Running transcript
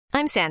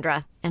I'm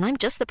Sandra, and I'm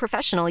just the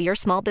professional your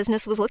small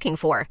business was looking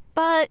for.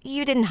 But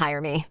you didn't hire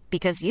me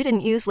because you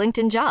didn't use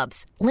LinkedIn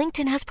Jobs.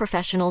 LinkedIn has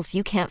professionals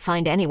you can't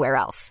find anywhere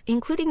else,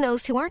 including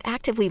those who aren't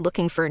actively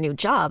looking for a new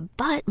job,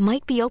 but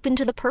might be open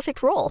to the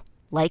perfect role,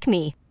 like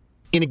me.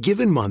 In a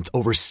given month,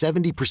 over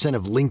 70%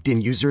 of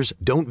LinkedIn users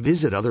don't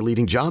visit other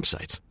leading job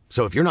sites.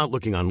 So if you're not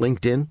looking on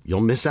LinkedIn,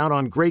 you'll miss out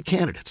on great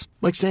candidates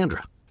like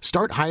Sandra.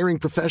 Start hiring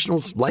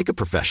professionals like a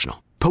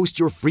professional. Post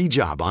your free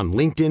job on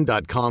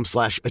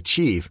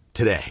linkedin.com/achieve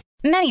today.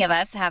 Many of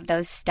us have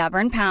those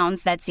stubborn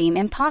pounds that seem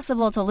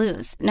impossible to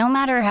lose, no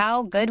matter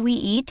how good we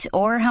eat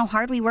or how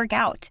hard we work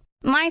out.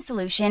 My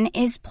solution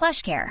is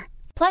PlushCare.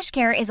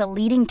 PlushCare is a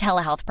leading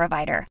telehealth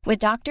provider with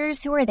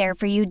doctors who are there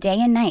for you day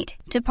and night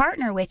to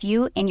partner with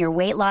you in your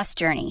weight loss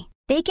journey.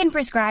 They can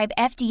prescribe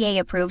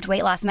FDA-approved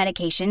weight loss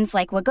medications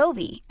like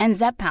Wegovy and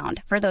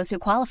Zepbound for those who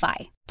qualify.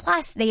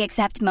 Plus, they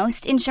accept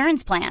most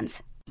insurance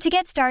plans. To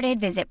get started,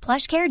 visit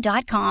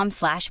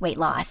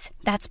plushcare.com/weightloss.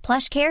 That's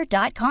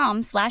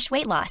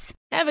plushcare.com/weightloss.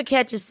 Ever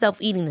catch yourself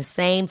eating the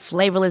same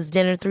flavorless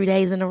dinner 3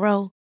 days in a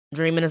row?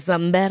 Dreaming of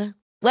something better?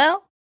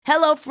 Well,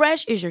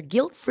 HelloFresh is your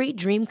guilt-free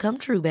dream come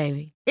true,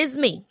 baby. It's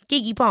me,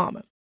 Keke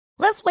Palmer.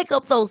 Let's wake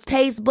up those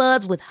taste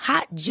buds with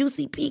hot,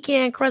 juicy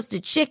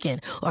pecan-crusted chicken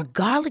or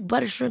garlic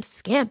butter shrimp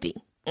scampi.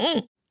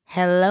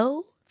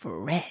 Hello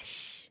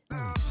Fresh.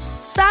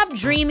 Stop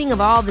dreaming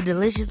of all the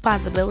delicious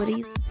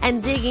possibilities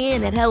and dig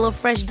in at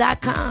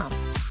HelloFresh.com.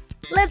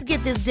 Let's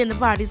get this dinner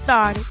party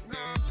started.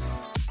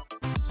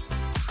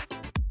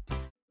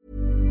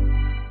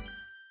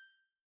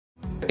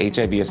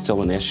 HIV is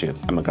still an issue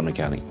in Montgomery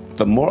County.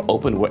 The more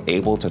open we're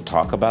able to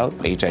talk about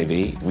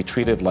HIV, we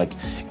treat it like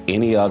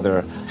any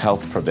other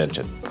health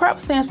prevention.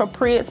 PrEP stands for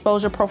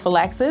pre-exposure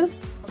prophylaxis.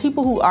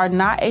 People who are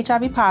not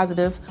HIV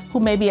positive, who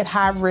may be at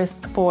high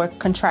risk for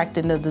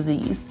contracting the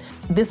disease.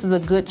 This is a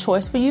good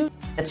choice for you.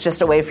 It's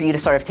just a way for you to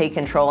sort of take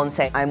control and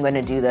say, I'm going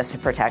to do this to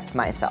protect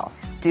myself.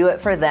 Do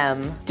it for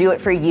them. Do it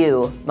for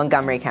you,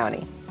 Montgomery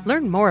County.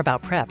 Learn more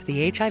about PrEP,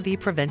 the HIV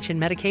prevention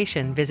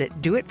medication.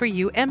 Visit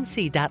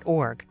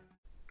doitforyoumc.org.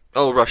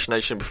 Oh, Rush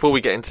Nation, before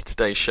we get into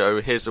today's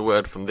show, here's a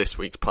word from this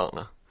week's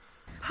partner.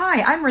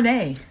 Hi, I'm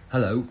Renee.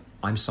 Hello,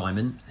 I'm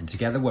Simon, and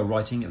together we're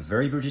writing a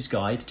Very British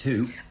Guide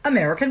to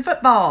American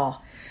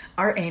football.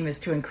 Our aim is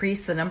to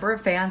increase the number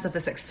of fans of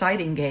this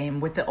exciting game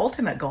with the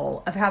ultimate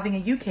goal of having a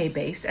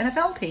UK-based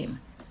NFL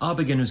team. Our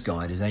beginner's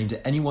guide is aimed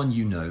at anyone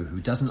you know who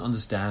doesn't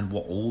understand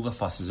what all the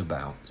fuss is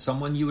about,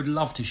 someone you would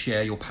love to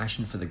share your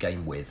passion for the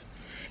game with.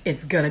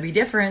 It's going to be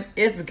different,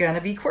 it's going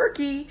to be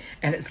quirky,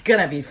 and it's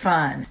going to be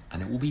fun.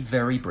 And it will be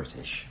very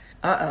British.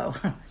 Uh-oh.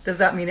 Does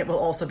that mean it will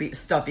also be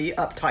stuffy,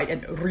 uptight,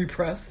 and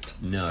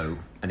repressed? No,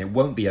 and it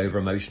won't be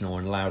over-emotional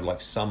and loud like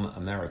some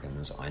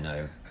Americans I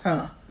know.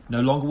 Huh.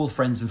 No longer will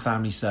friends and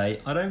family say,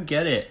 I don't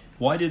get it.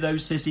 Why do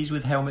those sissies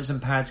with helmets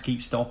and pads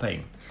keep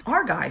stopping?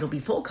 Our guide will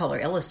be full-color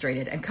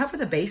illustrated and cover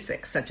the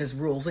basics such as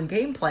rules and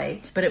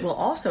gameplay, but it will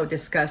also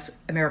discuss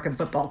American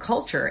football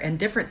culture and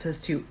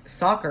differences to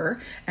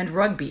soccer and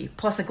rugby,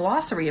 plus a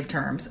glossary of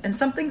terms and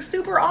something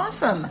super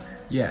awesome.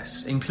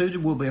 Yes,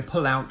 included will be a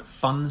pull-out,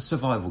 fun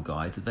survival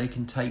guide that they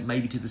can take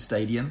maybe to the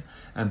stadium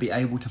and be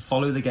able to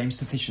follow the game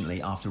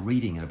sufficiently after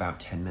reading in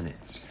about 10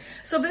 minutes.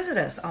 So visit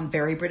us on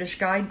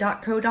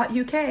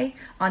verybritishguide.co.uk,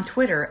 on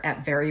Twitter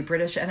at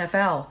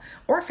verybritishNFL,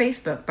 or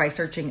Facebook by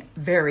searching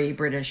Very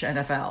British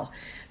NFL.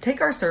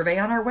 Take our survey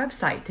on our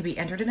website to be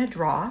entered in a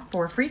draw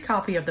for a free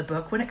copy of the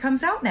book when it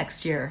comes out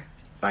next year.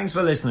 Thanks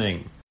for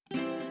listening.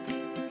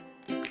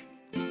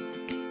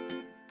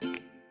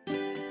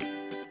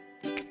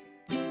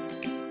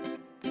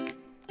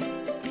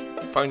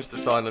 Phones to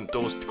silent,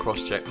 doors to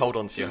cross-check, hold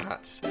on to your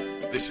hats.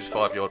 This is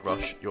 5 Yard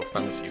Rush, your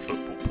fantasy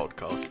football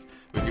podcast,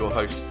 with your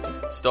hosts,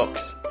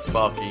 Stocks,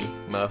 Sparky,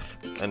 Murph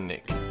and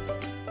Nick.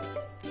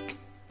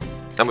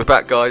 And we're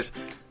back, guys.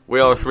 We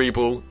are a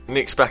 3-ball.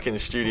 Nick's back in the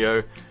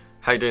studio.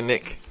 How you doing,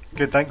 Nick?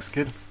 Good, thanks,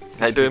 good.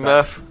 How you doing,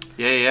 Murph?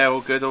 Yeah, all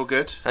good, all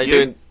good. How you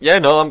doing? Yeah,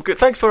 no, I'm good.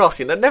 Thanks for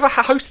asking.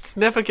 Hosts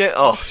never get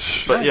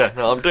asked. But yeah,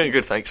 no, I'm doing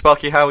good, thanks.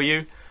 Sparky, how are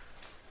you?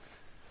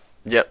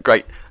 Yep,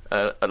 great.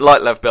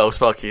 Like Lev Bell,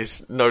 Sparky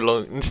is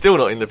still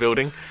not in the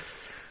building.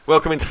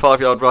 Welcome into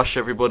 5 Yard Rush,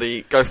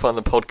 everybody. Go find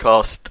the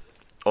podcast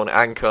on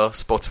Anchor,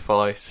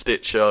 Spotify,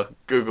 Stitcher,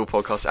 Google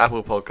Podcasts,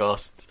 Apple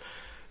Podcasts.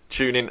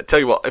 Tune in. Tell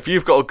you what, if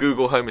you've got a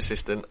Google Home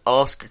Assistant,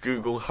 ask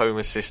Google Home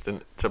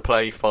Assistant to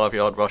play 5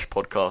 Yard Rush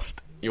podcast.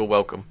 You're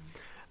welcome.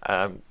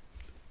 They're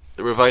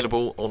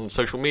available on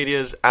social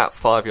medias at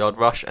 5 Yard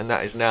Rush, and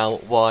that is now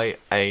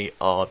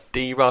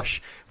YARD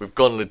Rush. We've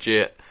gone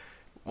legit.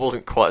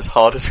 Wasn't quite as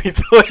hard as we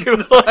thought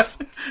it was.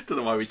 Don't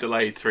know why we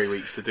delayed 3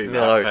 weeks to do that,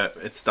 No. but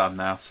it's done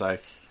now, so.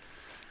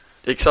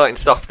 Exciting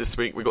stuff this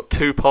week. We've got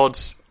 2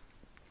 pods,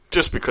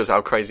 just because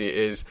how crazy it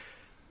is.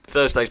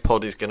 Thursday's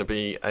pod is going to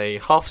be a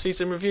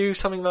half-season review,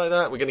 something like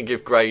that. We're going to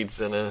give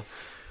grades and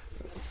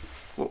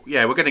Well,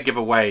 yeah, we're going to give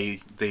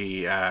away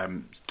the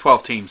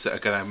 12 teams that are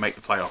going to make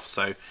the playoffs,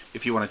 so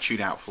if you want to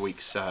tune out for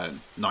weeks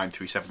 9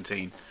 through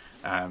 17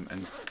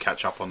 and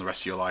catch up on the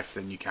rest of your life,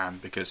 then you can,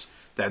 because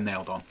they're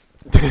nailed on.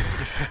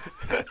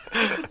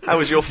 How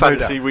was your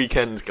fantasy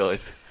weekend,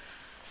 guys?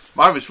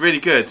 Mine was really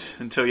good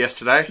until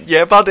yesterday.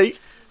 Yeah, buddy.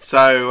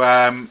 So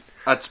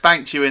I'd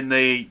spanked you in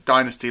the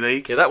Dynasty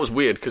League. Yeah, that was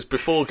weird, because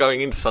before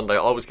going into Sunday,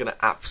 I was going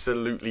to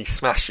absolutely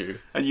smash you.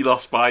 And you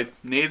lost by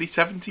nearly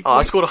 70 points.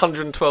 I scored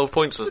 112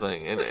 points, I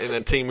think, in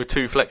a team with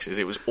 2 flexes.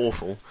 It was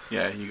awful.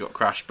 Yeah, you got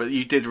crushed. But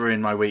you did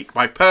ruin my week.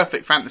 My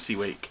perfect fantasy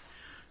week.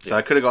 So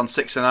I could have gone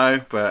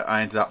 6-0, but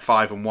I ended up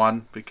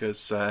 5-1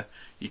 because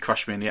you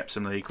crushed me in the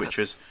Epsom League, which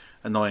was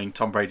annoying.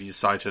 Tom Brady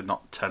decided to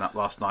not turn up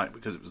last night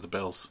because it was the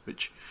Bills,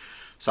 which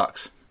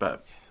sucks.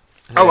 But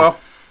oh well.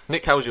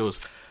 Nick, how was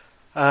yours?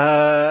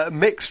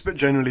 Mixed, but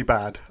generally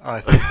bad, I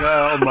think.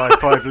 On my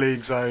 5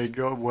 leagues, I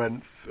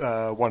went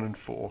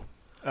 1-4.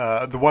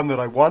 The one that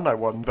I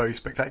won very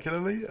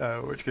spectacularly,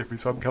 which gave me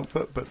some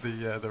comfort, but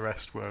the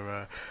rest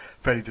were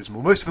fairly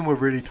dismal. Most of them were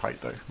really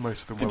tight, though.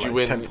 Most of them Did were you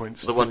win 10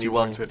 points. The one you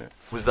won, in it.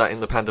 Was that in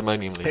the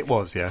Pandemonium League? It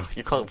was, yeah.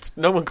 You can't.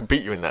 No one can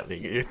beat you in that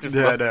league.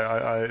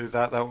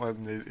 That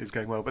one is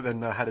going well. But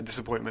then I had a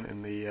disappointment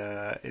in the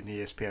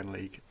ESPN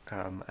League,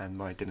 and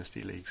my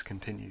Dynasty Leagues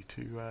continue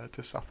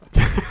to suffer.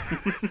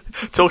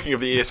 Talking of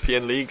the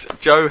ESPN Leagues,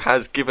 Joe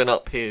has given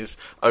up his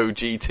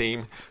OG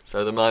team,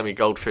 so the Miami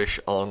Goldfish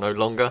are no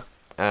longer.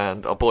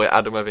 And our boy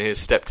Adam over here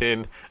stepped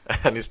in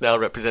and is now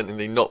representing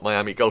the not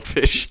Miami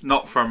Goldfish.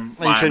 Not from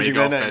Miami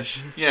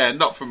Goldfish. Yeah,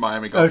 not from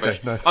Miami Goldfish.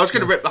 Okay, nice. I was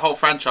going to rip the whole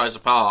franchise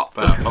apart,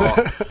 but I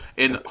thought,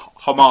 in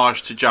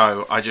homage to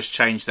Joe, I just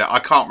changed it. I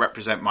can't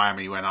represent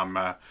Miami when I'm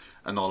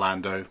an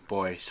Orlando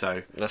boy,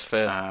 so that's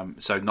fair.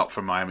 So not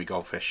from Miami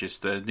Goldfish is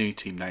the new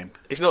team name.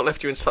 He's not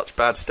left you in such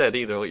bad stead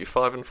either. Are you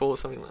 5-4 or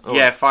something? Like that?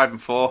 Yeah,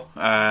 5-4.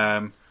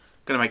 Going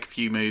to make a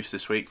few moves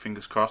this week.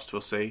 Fingers crossed.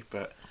 We'll see,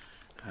 but.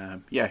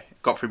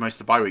 Got through most of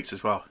the bye weeks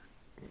as well.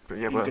 But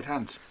yeah, in good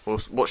hands. We'll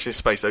watch this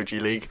Space OG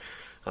League.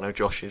 I know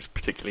Josh is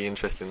particularly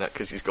interested in that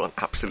because he's got an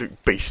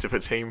absolute beast of a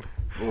team.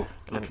 Oh,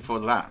 looking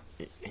forward to that.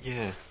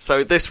 Yeah.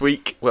 So this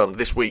week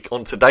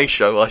on today's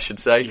show, I should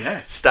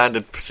say,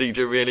 standard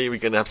procedure really. We're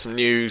going to have some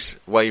news,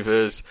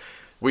 waivers.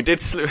 We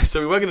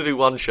were going to do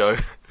one show,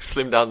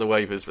 slim down the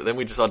waivers, but then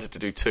we decided to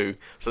do 2.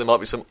 So there might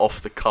be some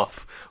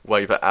off-the-cuff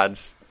waiver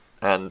ads.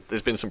 And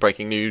there's been some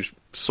breaking news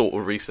sort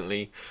of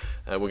recently.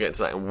 We'll get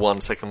into that in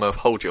 1 second. Murph,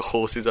 hold your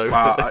horses over.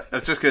 Well, I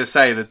was just going to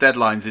say the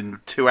deadline's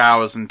in 2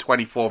 hours and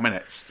 24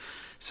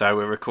 minutes. So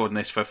we're recording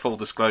this for full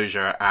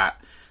disclosure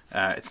at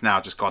it's now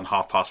just gone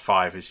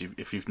 5:30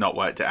 if you've not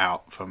worked it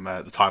out from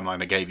the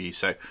timeline I gave you.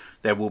 So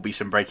there will be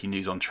some breaking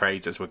news on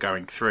trades as we're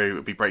going through.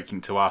 It'll be breaking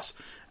to us.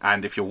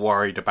 And if you're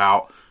worried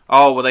about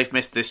they've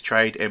missed this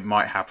trade, it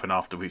might happen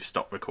after we've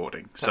stopped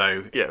recording.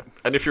 So yeah,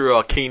 and if you're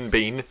a keen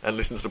bean and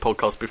listen to the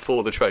podcast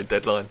before the trade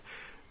deadline,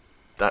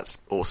 that's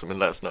awesome,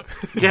 and let us know.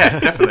 Yeah,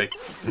 definitely.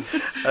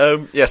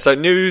 So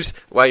news,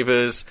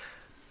 waivers,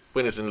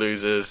 winners and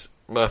losers.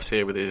 Murph's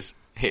here with his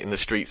hitting the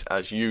streets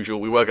as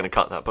usual. We were going to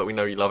cut that, but we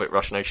know you love it,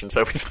 Rush Nation, so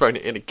we've thrown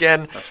it in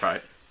again. That's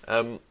right.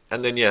 And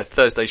then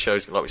Thursday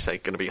show's, like we say,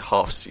 going to be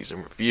half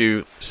season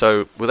review.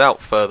 So without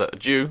further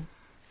ado,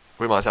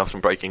 we might have some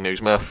breaking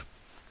news, Murph.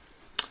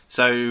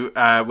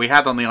 So we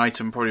had on the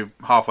item probably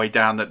halfway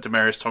down that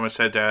Demaryius Thomas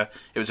said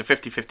it was a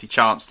 50-50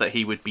 chance that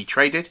he would be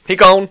traded. He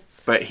gone.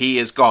 But he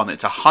is gone.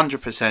 It's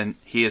 100%.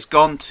 He has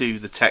gone to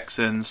the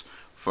Texans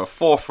for a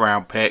 4th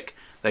round pick.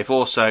 They've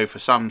also, for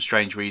some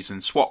strange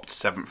reason, swapped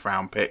 7th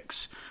round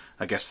picks.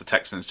 I guess the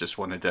Texans just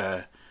wanted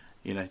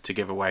to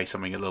give away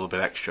something a little bit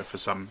extra for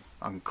some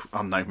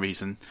unknown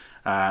reason.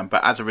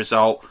 But as a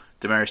result,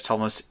 Demaryius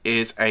Thomas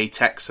is a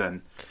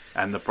Texan.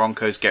 And the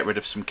Broncos get rid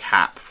of some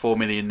cap. $4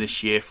 million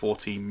this year,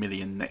 $14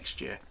 million next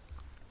year.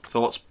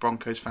 Thoughts,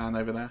 Broncos fan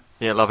over there?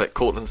 Yeah, love it.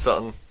 Cortland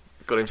Sutton,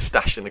 got him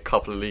stashed in a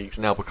couple of leagues,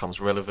 now becomes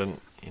relevant.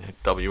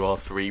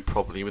 WR3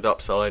 probably with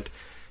upside.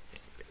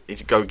 He's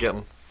a go get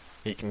him.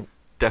 He can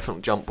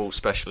definitely jump ball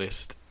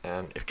specialist.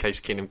 And if Case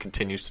Keenum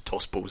continues to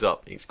toss balls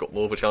up, he's got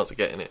more of a chance of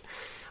getting it.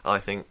 I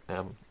think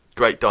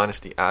great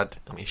dynasty ad.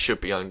 I mean, he should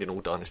be owned in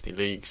all dynasty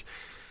leagues.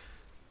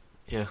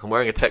 Yeah, I'm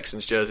wearing a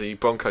Texans jersey.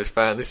 Broncos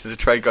fan. This is a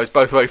trade goes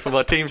both ways for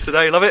my teams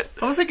today. Love it.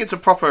 Well, I think it's a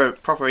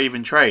proper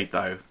even trade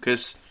though,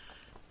 because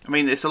I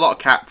mean it's a lot of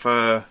cap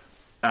for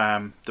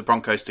the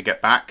Broncos to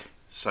get back,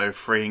 so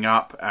freeing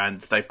up, and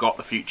they've got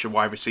the future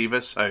wide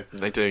receivers, so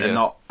they do. They're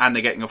not, and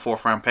they're getting a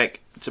 4th round pick.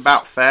 It's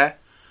about fair.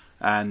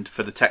 And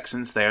for the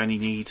Texans, they only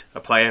need a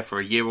player for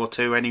a year or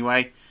 2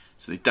 anyway,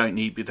 so they don't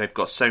need. They've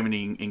got so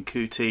many in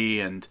Kuti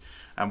and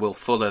Will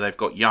Fuller. They've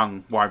got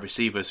young wide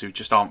receivers who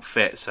just aren't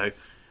fit, so.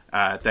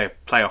 They're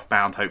playoff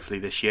bound hopefully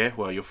this year.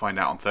 Well, you'll find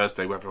out on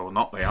Thursday whether or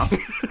not they are.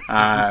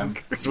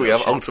 We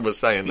have ultimate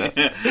say in that.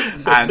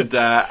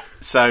 And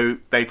so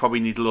they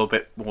probably need a little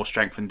bit more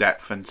strength and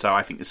depth, and so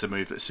I think it's a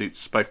move that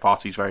suits both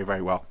parties very,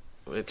 very well.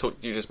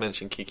 You just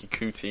mentioned Kiki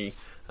Kuti.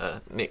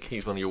 Nick,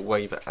 he's one of your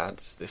waiver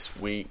ads this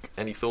week.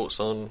 Any thoughts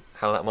on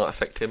how that might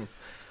affect him?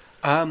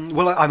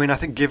 Well, I mean, I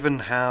think given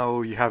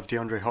how you have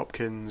DeAndre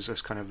Hopkins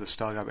as kind of the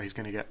star guy, but he's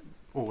going to get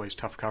always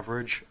tough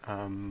coverage.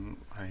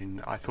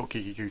 I thought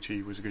Kiki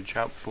Kuti was a good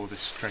shout before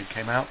this trade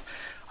came out.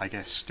 I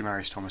guess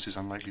Demarius Thomas is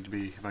unlikely to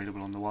be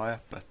available on the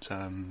wire, but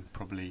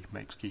probably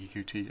makes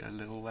Kiki Kuti a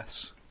little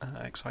less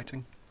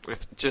exciting.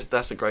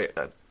 That's a great,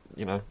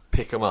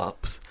 pick 'em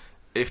ups.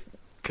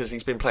 Because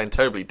he's been playing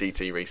terribly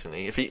DT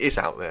recently. If he is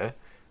out there,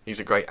 he's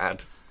a great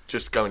ad.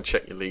 Just go and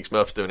check your leagues.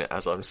 Murph's doing it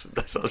as I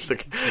was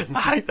looking.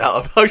 I hate that.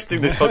 I'm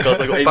hosting this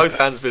podcast. I've got both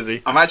hands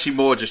busy. I'm actually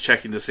more just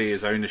checking to see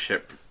his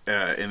ownership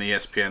in the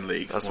ESPN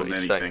leagues. That's more what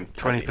he's than anything.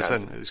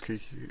 20% is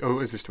Kiki. Oh,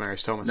 is this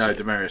Demarius Thomas? No,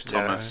 Demarius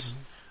Thomas.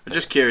 I'm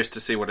just curious to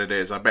see what it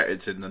is. I bet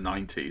it's in the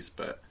 90s,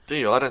 but... Do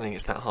you? I don't think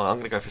it's that high. I'm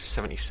going to go for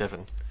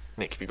 77.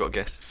 Nick, have you got a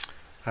guess?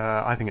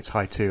 I think it's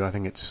high too. I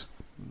think it's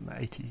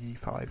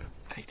 85.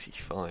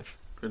 85.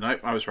 No,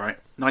 I was right.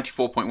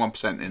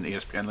 94.1% in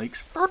ESPN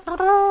leagues.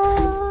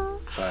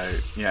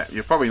 So, yeah,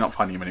 you're probably not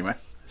finding him anywhere.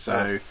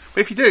 So, but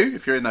if you do,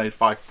 if you're in those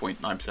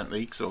 5.9%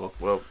 leagues or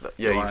on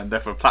a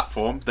different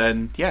platform,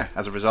 then yeah,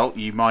 as a result,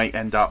 you might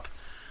end up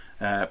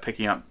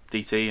picking up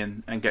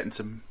DT and getting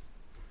some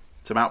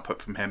output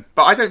from him.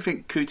 But I don't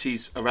think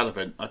Kuti's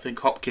irrelevant. I think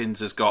Hopkins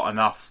has got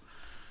enough.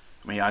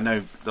 I mean, I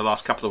know the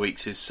last couple of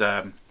weeks his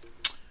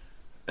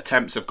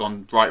attempts have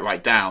gone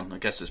right down. I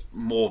guess it's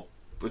more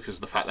because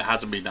of the fact there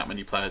hasn't been that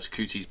many players.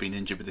 Kuti's been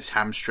injured with his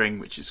hamstring,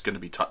 which is going to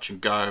be touch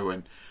and go,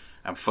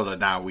 and Fuller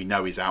now we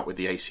know he's out with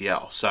the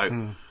ACL.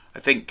 So I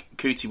think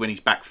Kuti, when he's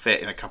back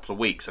fit in a couple of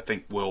weeks, I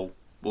think will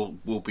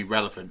be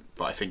relevant.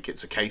 But I think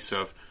it's a case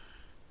of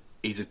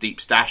he's a deep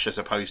stash as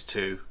opposed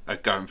to a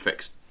go and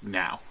fix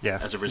now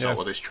as a result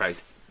of this trade.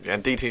 Yeah,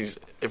 and DT's,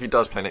 if he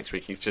does play next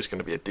week, he's just going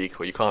to be a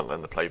decoy. You can't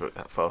learn the playbook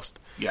that fast.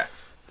 Yeah.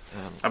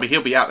 I mean,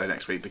 he'll be out there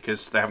next week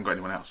because they haven't got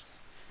anyone else.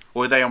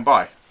 Or are they on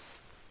bye?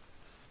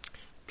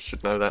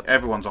 Should know that.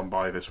 Everyone's on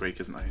bye this week,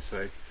 isn't they?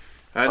 So,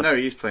 no,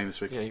 he's playing this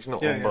week. Yeah, he's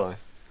not on bye.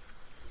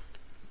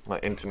 My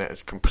internet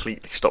has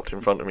completely stopped in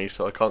front of me,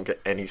 so I can't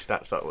get any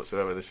stats up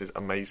whatsoever. This is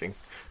amazing.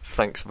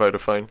 Thanks,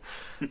 Vodafone.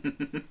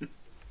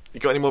 You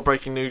got any more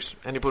breaking news?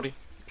 Anybody?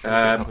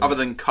 Other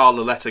than Carl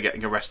Laletta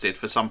getting arrested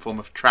for some form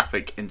of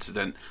traffic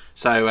incident.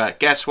 So,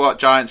 guess what,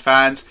 Giants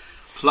fans?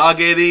 Plug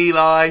in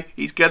Eli.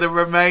 He's going to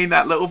remain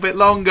that little bit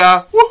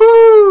longer.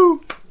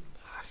 Woohoo!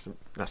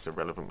 That's a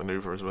relevant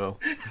manoeuvre as well.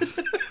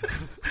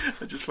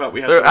 I just felt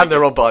we had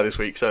they're on bye this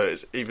week, so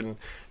it's even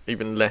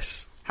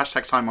less.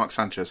 Hashtag sign Mark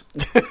Sanchez.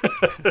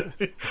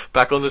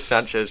 Back on the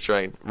Sanchez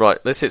train. Right,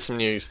 let's hit some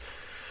news.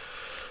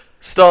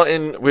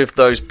 Starting with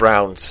those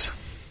Browns.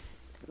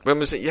 When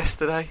was it?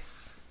 Yesterday,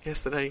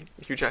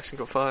 Hugh Jackson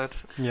got fired.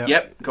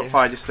 Yep, got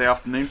fired yesterday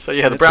afternoon. So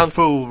the Browns, a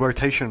full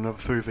rotation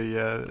through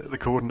the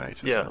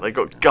coordinators. Yeah, they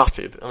got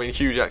gutted. I mean,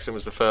 Hugh Jackson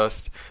was the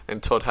first,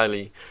 and Todd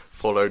Haley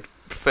followed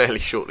fairly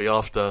shortly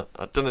after.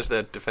 I don't know if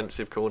their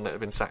defensive coordinator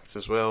been sacked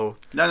as well.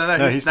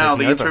 No, he's now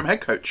the interim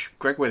head coach,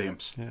 Greg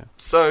Williams. Yeah.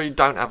 So you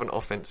don't have an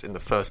offense in the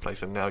first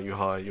place, and now you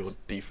hire your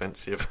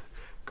defensive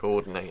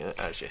coordinator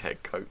as your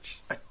head coach.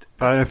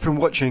 From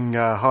watching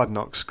Hard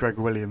Knocks, Greg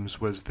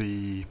Williams was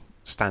the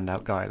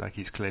standout guy. Like,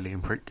 he's clearly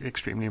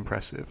extremely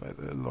impressive.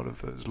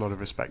 There's a lot of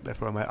respect there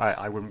for him.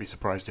 I wouldn't be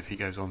surprised if he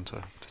goes on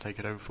to take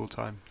it over full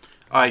time.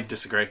 I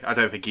disagree. I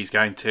don't think he's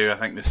going to. I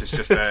think this is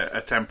just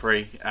a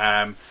temporary.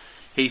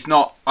 He's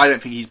not. I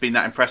don't think he's been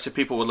that impressive.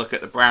 People will look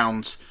at the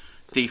Browns'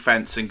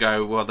 defense and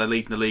go, "Well, they're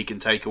leading the league in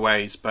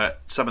takeaways,"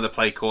 but some of the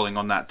play calling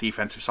on that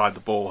defensive side of the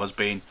ball has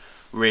been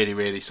really,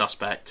 really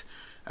suspect.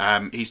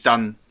 He's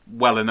done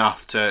well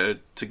enough to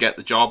get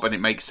the job, and it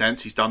makes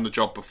sense. He's done the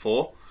job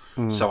before,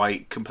 so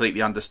I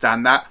completely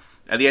understand that.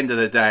 At the end of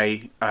the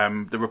day,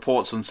 the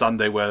reports on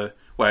Sunday where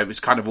it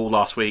was kind of all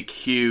last week.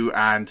 Hugh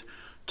and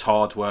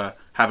Todd were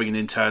having an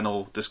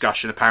internal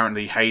discussion.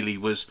 Apparently, Haley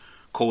was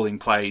calling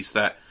plays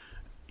that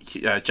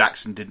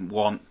Jackson didn't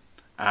want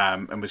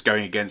and was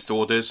going against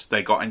orders.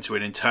 They got into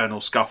an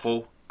internal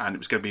scuffle, and it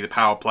was going to be the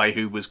power play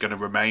who was going to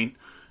remain,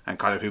 and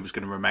kind of who was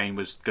going to remain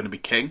was going to be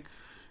king.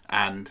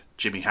 And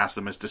Jimmy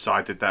Haslam has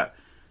decided that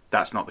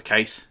that's not the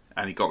case,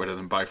 and he got rid of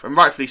them both, and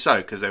rightfully so,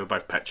 because they were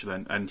both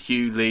petulant. And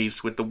Hugh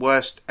leaves with the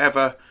worst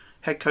ever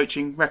head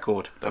coaching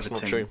record. That's of a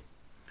not team. true.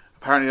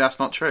 Apparently that's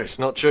not true. It's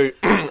not true.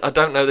 I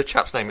don't know the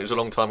chap's name. It was a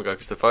long time ago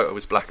because the photo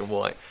was black and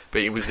white,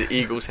 but he was the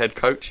Eagles head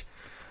coach.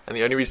 And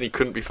the only reason he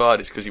couldn't be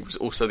fired is because he was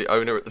also the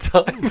owner at the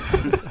time.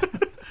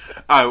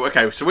 Oh,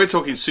 okay. So we're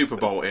talking Super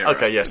Bowl era.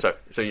 Okay, yeah. So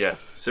yeah.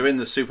 So in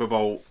the Super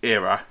Bowl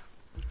era,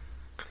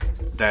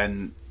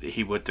 then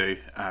he would do.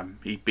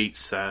 He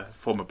beats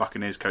former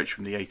Buccaneers coach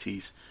from the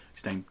 80s.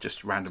 His name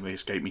just randomly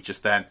escaped me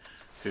just then,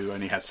 who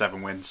only had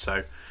 7 wins.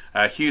 So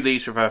Hugh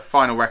leaves with a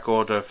final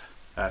record of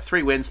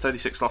 3 wins,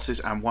 36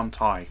 losses, and 1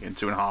 tie in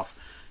 2.5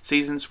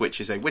 seasons,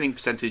 which is a winning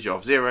percentage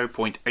of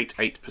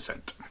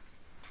 0.88%.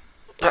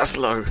 That's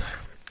low.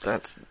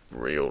 That's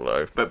real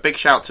low. But big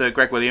shout to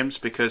Greg Williams,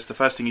 because the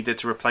first thing he did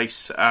to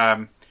replace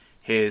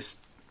his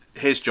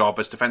job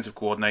as defensive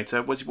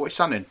coordinator was he brought his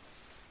son in,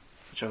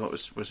 which I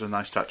thought was a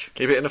nice touch.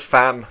 Keep it in the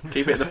fam.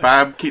 Keep it in the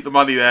fam. Keep the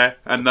money there,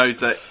 and knows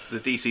that the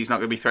DC's not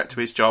going to be a threat to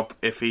his job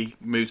if he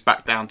moves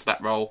back down to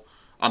that role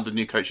under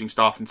new coaching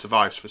staff and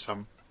survives for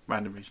some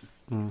random reason.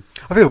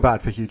 I feel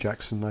bad for Hugh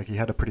Jackson. Like, he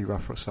had a pretty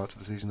rough start to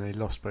the season. He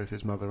lost both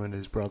his mother and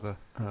his brother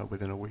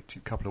within a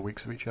couple of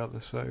weeks of each other.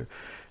 So it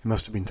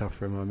must have been tough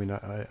for him. I mean,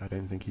 I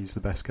don't think he's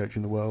the best coach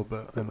in the world,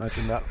 but I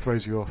imagine that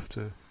throws you off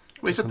to.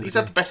 Well, he's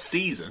had the best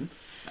season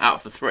out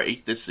of the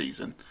three this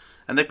season,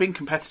 and they've been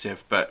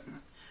competitive. But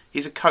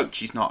he's a coach.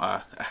 He's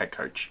not a head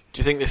coach. Do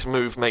you think this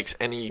move makes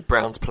any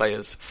Browns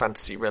players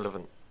fantasy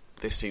relevant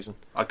this season?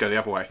 I'd go the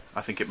other way.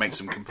 I think it makes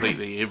them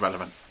completely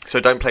irrelevant. So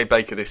don't play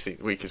Baker this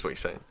week, is what you're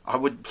saying? I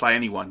wouldn't play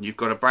anyone. You've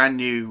got a brand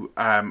new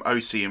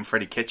OC in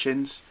Freddie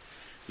Kitchens.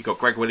 You've got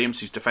Greg Williams,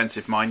 who's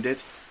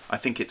defensive-minded. I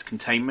think it's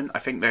containment. I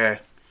think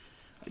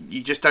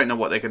you just don't know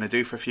what they're going to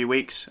do for a few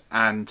weeks,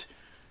 and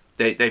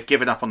they've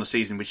given up on the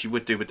season, which you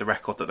would do with the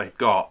record that they've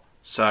got.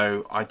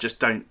 So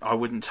I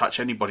wouldn't touch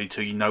anybody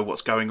till you know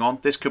what's going on.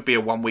 This could be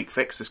a 1 week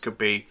fix. This could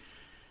be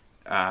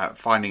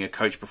finding a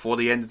coach before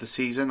the end of the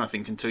season. I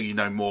think until you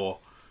know more,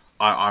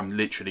 I'm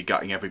literally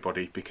gutting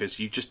everybody, because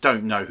you just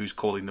don't know who's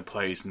calling the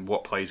plays and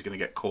what plays are going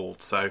to get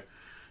called. So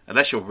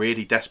unless you're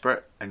really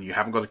desperate and you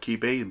haven't got a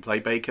QB and play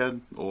Baker,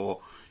 or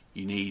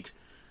you need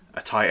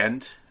a tight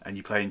end and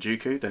you play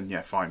Njoku, then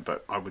yeah, fine,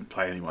 but I wouldn't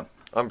play anyone.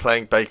 I'm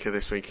playing Baker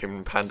this week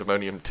in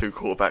Pandemonium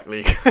 2-quarterback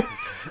league.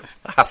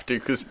 I have to,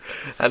 because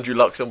Andrew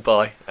Luck's on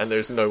bye and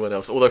there's no one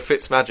else. Although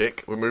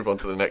Fitzmagic, we'll move on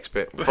to the next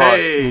bit.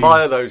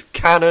 Fire those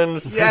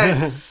cannons.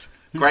 Yes!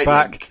 He's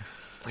back.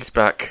 He's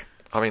back.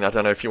 I mean, I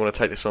don't know if you want to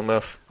take this one,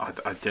 Murph.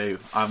 I do.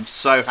 I'm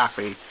so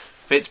happy.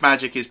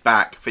 Fitzmagic is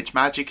back.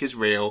 Fitzmagic is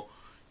real.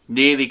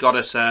 Nearly got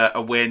us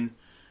a win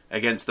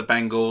against the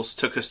Bengals.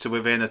 Took us to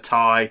within a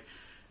tie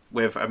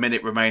with a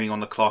minute remaining on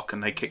the clock,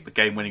 and they kicked the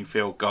game-winning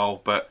field goal.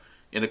 But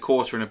in a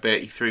quarter and a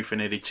bit, he threw for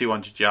nearly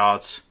 200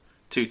 yards,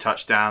 2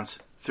 touchdowns,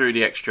 threw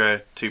the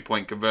extra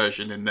 2-point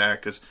conversion in there,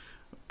 because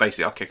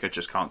basically our kicker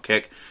just can't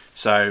kick.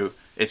 So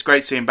it's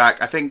great seeing him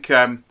back. I think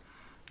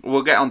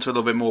we'll get onto a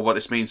little bit more what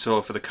this means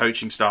for the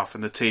coaching staff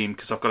and the team,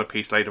 because I've got a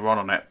piece later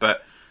on it.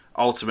 But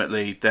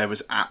ultimately, there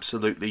was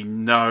absolutely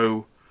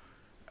no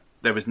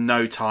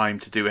time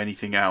to do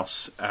anything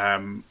else.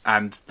 And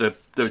the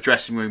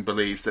dressing room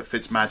believes that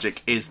Fitzmagic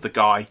is the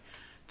guy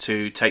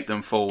to take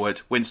them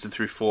forward. Winston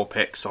threw 4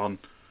 picks on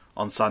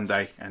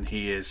Sunday, and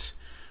he is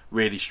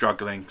really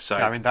struggling. So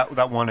yeah, I mean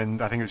that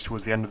one, I think it was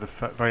towards the end of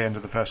very end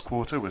of the first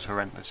quarter, was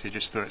horrendous. He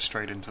just threw it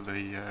straight into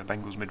the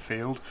Bengals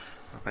midfield.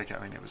 I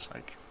mean, it was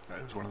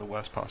one of the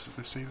worst passes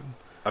this season.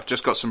 I've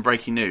just got some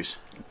breaking news.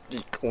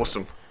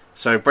 Awesome.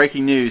 So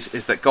breaking news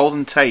is that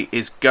Golden Tate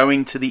is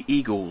going to the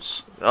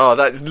Eagles. Oh,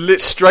 that's lit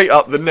straight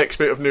up the next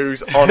bit of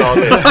news on our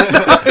list.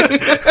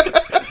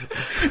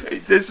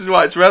 This is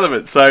why it's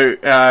relevant. So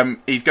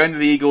he's going to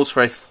the Eagles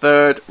for a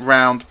 3rd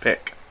round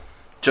pick,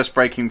 just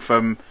breaking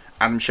from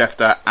Adam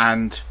Schefter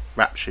and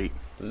Rap Sheet.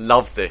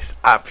 Love this.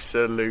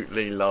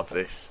 Absolutely love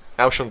this.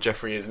 Alshon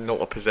Jeffrey is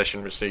not a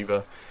possession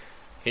receiver.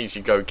 He's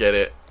you go get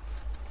it.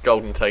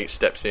 Golden Tate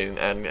steps in,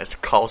 and it's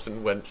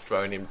Carson Wentz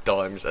throwing him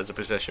dimes as a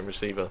possession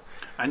receiver.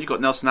 And you've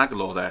got Nelson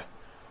Aguilar there.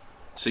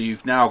 So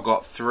you've now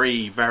got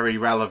 3 very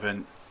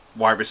relevant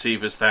wide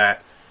receivers there.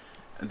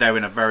 They're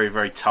in a very,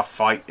 very tough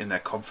fight in their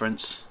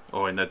conference,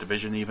 or in their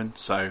division even.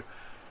 So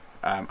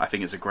I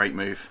think it's a great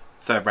move.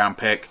 3rd round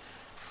pick.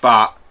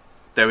 But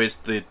there is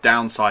the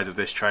downside of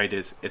this trade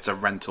is it's a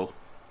rental.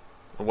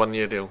 A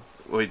 1-year deal.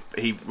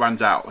 He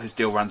runs out. His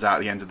deal runs out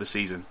at the end of the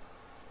season.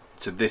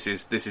 So this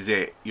is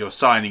it. You're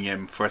signing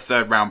him for a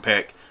 3rd round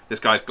pick.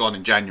 This guy's gone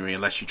in January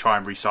unless you try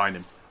and re-sign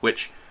him,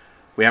 which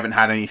we haven't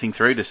had anything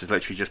through. This is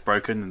literally just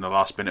broken in the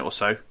last minute or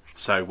so.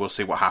 So we'll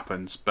see what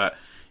happens. But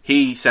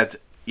he said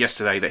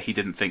yesterday that he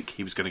didn't think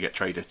he was going to get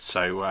traded.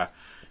 So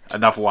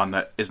another one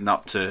that isn't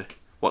up to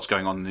what's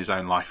going on in his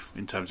own life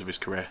in terms of his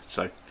career.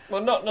 So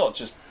well, not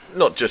just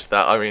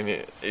that. I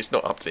mean, it's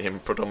not up to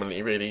him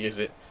predominantly, really, is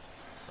it?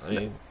 I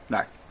mean,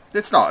 no,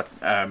 it's not.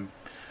 I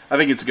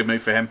think it's a good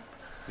move for him.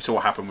 We saw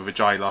what happened with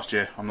Ajayi last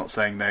year. I'm not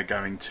saying they're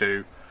going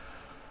to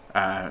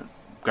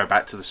go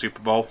back to the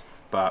Super Bowl,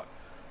 but...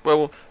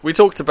 Well, we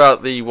talked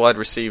about the wide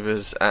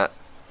receivers at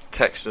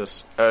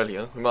Texas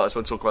earlier. We might as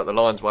well talk about the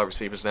Lions wide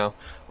receivers now.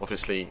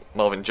 Obviously,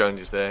 Marvin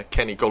Jones is there.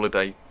 Kenny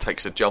Golladay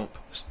takes a jump.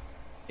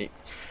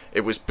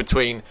 It was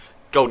between...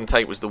 Golden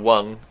Tate was the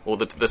 1, or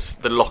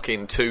the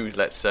lock-in 2,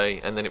 let's say,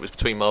 and then it was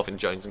between Marvin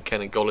Jones and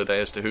Kenny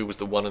Golladay as to who was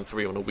the 1 and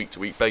 3 on a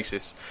week-to-week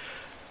basis.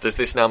 Does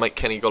this now make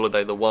Kenny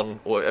Golladay the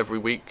 1 or every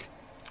week?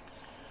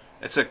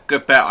 It's a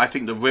good bet. I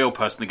think the real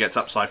person who gets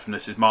upside from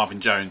this is Marvin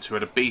Jones, who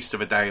had a beast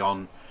of a day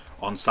on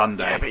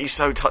Sunday. Yeah, but he's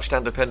so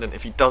touchdown dependent.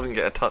 If he doesn't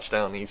get a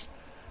touchdown, he's...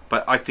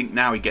 But I think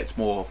now he gets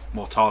more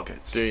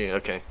targets. Do you?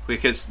 Okay.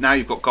 Because now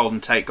you've got Golden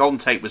Tate. Golden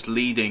Tate was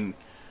leading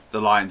the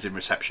Lions in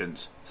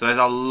receptions. So there's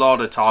a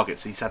lot of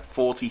targets. He's had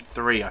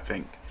 43, I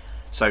think,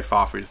 so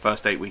far through the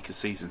first 8 weeks of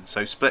season.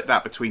 So split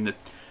that between the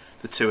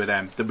two of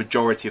them. The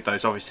majority of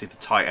those, obviously, the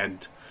tight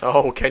end.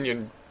 Oh,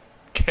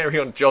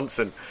 Kerryon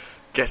Johnson.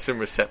 Get some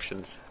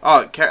receptions.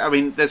 Oh, I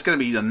mean, there's going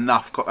to be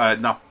enough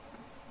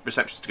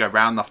receptions to go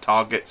around, enough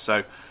targets.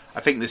 So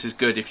I think this is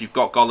good. If you've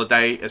got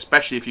Golladay,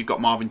 especially if you've got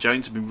Marvin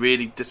Jones, who've been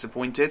really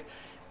disappointed,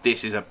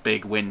 this is a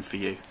big win for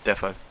you.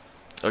 Defo.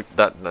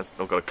 That's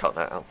not got to cut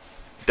that out.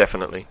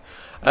 Definitely.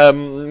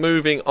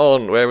 Moving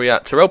on, where are we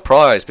at? Terrell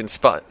Pryor has been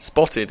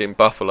spotted in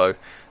Buffalo.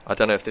 I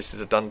don't know if this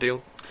is a done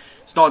deal.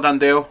 It's not a done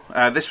deal.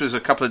 This was a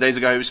couple of days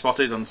ago. He was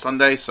spotted on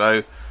Sunday,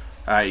 so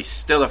he's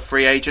still a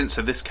free agent,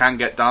 so this can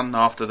get done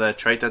after the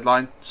trade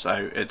deadline.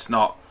 So it's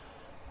not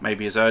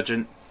maybe as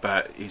urgent,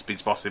 but he's been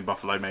spotted in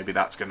Buffalo. Maybe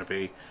that's going to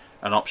be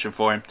an option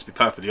for him. To be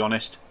perfectly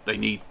honest, they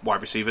need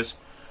wide receivers.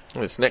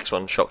 Well, this next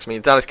one shocks me.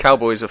 The Dallas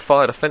Cowboys have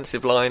fired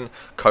offensive line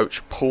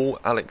coach Paul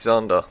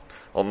Alexander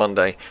on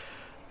Monday.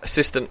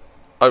 Assistant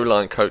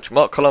O-line coach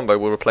Mark Colombo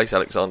will replace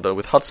Alexander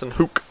with Hudson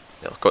Hook,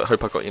 I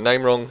hope I got your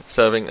name wrong,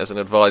 serving as an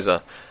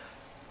advisor.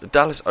 The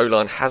Dallas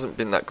O-line hasn't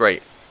been that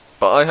great,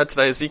 but I heard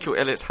today Ezekiel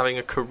Elliott's having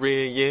a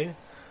career year.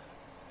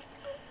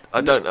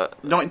 I don't know.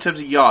 Not in terms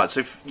of yards. So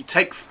if you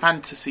take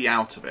fantasy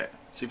out of it,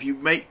 so if you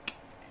make,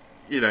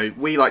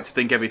 we like to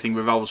think everything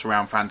revolves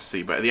around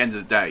fantasy, but at the end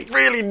of the day,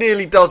 really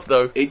nearly does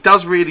though. It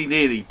does really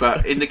nearly,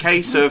 but in the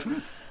case of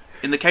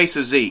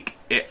Zeke,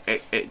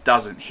 it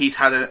doesn't. He's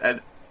had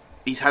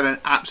an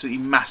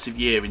absolutely massive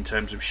year in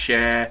terms of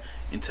share,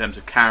 in terms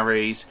of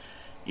carries.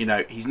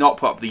 He's not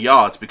put up the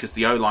yards because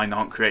the O-line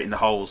aren't creating the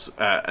holes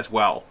as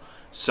well.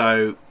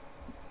 So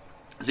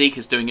Zeke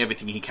is doing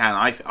everything he can.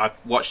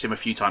 I've watched him a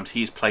few times.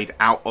 He's played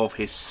out of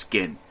his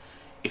skin.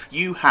 If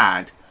you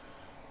had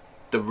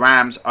the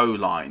Rams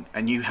O-line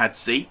and you had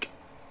Zeke,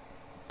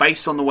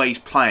 based on the way he's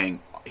playing,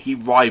 he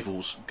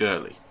rivals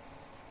Gurley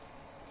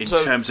in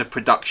terms of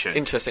production.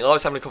 Interesting. I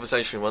was having a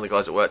conversation with one of the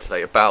guys at work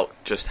today about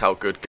just how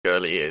good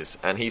Gurley is,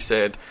 and he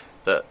said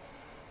that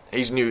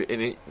he's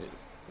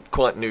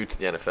quite new to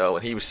the NFL,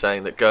 and he was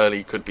saying that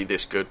Gurley could be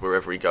this good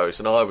wherever he goes,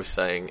 and I was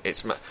saying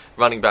it's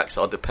running backs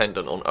are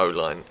dependent on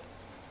O-line.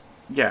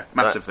 Yeah,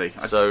 massively.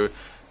 So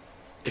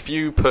if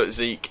you put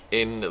Zeke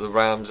in the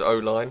Rams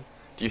O-line,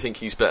 do you think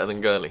he's better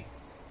than Gurley?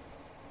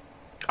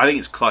 I think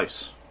it's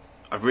close.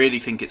 I really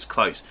think it's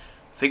close.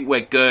 I think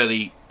where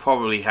Gurley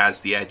probably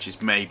has the edge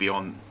is maybe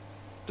on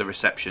the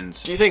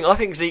receptions. Do you think? I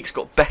think Zeke's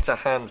got better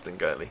hands than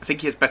Gurley. I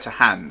think he has better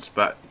hands,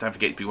 but don't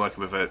forget he's been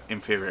working with an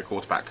inferior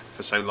quarterback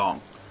for so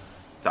long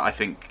that I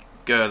think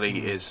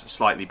Gurley is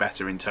slightly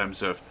better in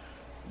terms of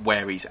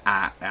where he's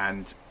at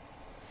and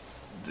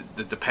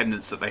the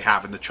dependence that they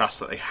have and the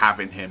trust that they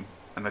have in him.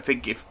 And I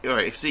think if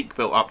Zeke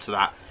built up to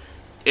that,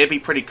 it'd be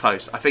pretty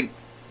close. I think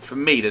for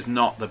me, there's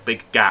not the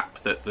big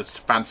gap that the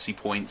fantasy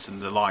points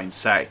and the lines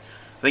say.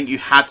 I think you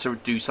had to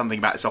do something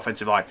about this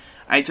offensive line.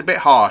 And it's a bit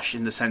harsh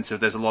in the sense of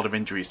there's a lot of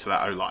injuries to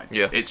that O-line.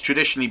 Yeah. It's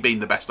traditionally been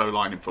the best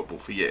O-line in football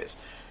for years.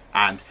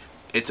 And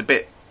it's a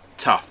bit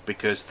tough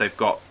because they've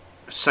got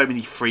so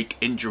many freak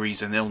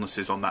injuries and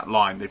illnesses on that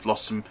line. They've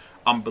lost some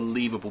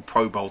unbelievable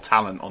Pro Bowl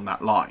talent on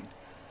that line.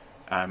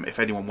 If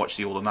anyone watched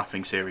the All or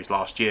Nothing series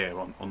last year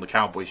on the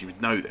Cowboys, you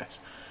would know this.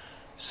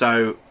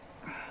 So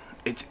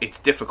it's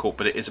difficult,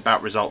 but it is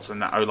about results,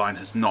 and that O-line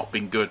has not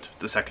been good,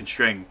 the second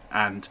string,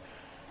 and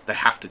they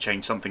have to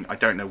change something. I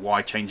don't know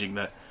why changing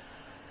the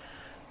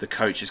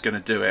coach is going to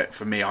do it.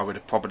 For me, I would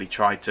have probably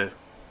tried to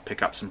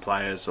pick up some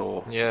players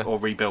or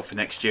rebuild for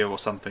next year or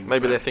something.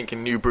 Maybe they're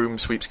thinking new broom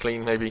sweeps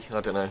clean, maybe. I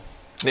don't know.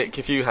 Nick,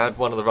 if you had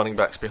one of the running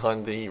backs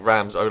behind the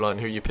Rams O-line,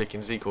 who are you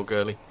picking, Zeke or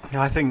Gurley?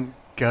 I think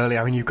Gurley,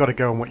 you've got to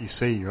go on what you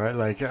see,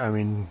 right?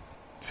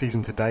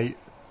 Season to date,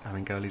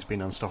 Gurley's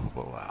been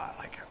unstoppable.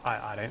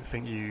 I don't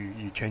think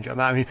you change it on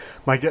that.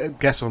 My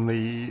guess on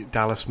the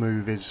Dallas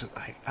move is,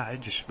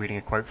 just reading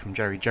a quote from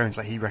Jerry Jones,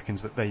 he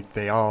reckons that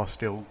they are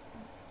still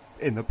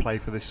in the play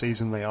for this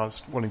season. They are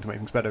wanting to make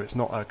things better. It's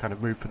not a kind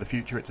of move for the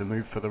future, it's a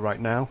move for the right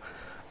now.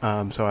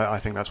 So I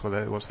think that's what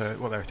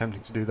they're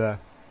attempting to do there.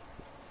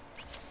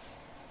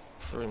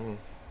 So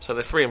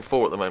they're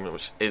 3-4 at the moment,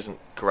 which isn't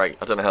great.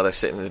 I don't know how they're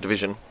sitting in the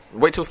division.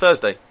 Wait till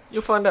Thursday.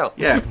 You'll find out.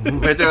 Yeah, we'll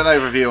do an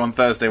overview on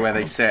Thursday where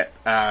they sit.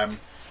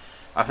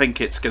 I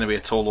think it's going to be a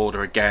tall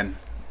order again.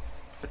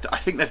 But I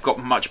think they've got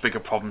much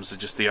bigger problems than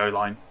just the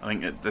O-line. I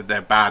think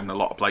they're bad in a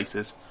lot of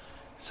places.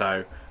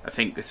 So I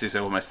think this is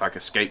almost like a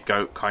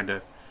scapegoat kind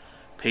of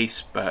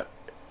piece. But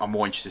I'm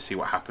more interested to see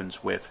what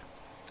happens with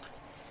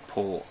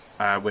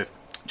with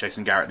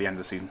Jason Garrett at the end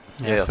of the season.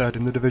 Yeah, third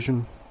in the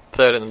division.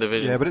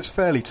 Yeah, but it's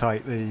fairly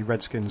tight. The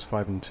Redskins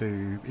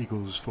 5-2,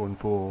 Eagles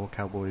 4-4,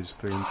 Cowboys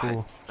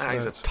 3-4. That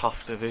is a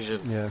tough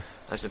division. Yeah,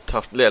 that's a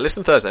tough. Yeah,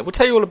 listen Thursday. We'll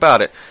tell you all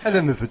about it. And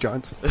then there's the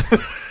Giants.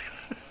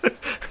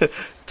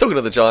 Talking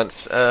of the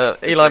Giants,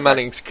 Eli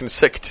Manning's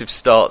consecutive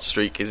start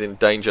streak is in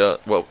danger.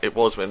 Well, it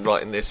was when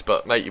writing this,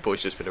 but mate, your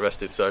boy's just been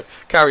arrested. So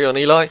carry on,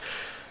 Eli.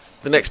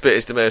 The next bit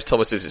is Demaryius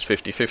Thomas's. It's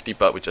 50-50,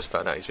 but we just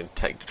found out he's been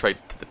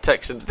traded to the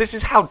Texans. This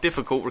is how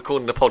difficult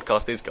recording a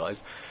podcast is,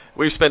 guys.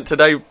 We've spent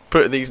today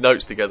putting these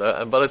notes together,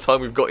 and by the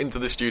time we've got into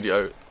the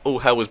studio, all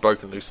hell was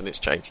broken loose and it's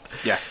changed.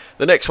 Yeah.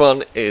 The next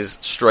one is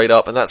straight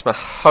up, and that's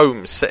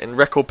Mahomes setting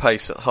record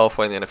pace at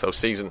halfway in the NFL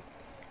season.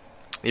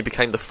 He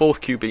became the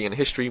fourth QB in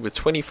history with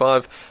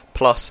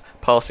 25-plus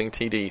passing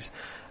TDs.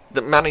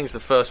 Manning's the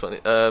first one.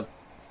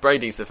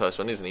 Brady's the first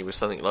one, isn't he? With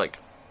something like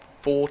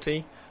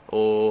 40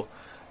 or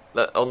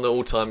on the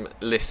all-time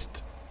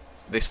list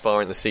this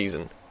far in the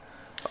season.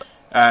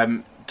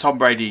 Tom Tom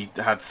Brady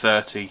had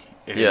 30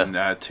 in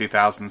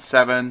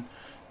 2007.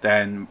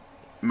 Then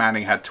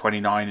Manning had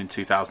 29 in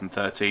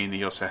 2013.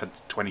 He also had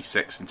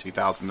 26 in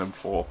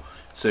 2004.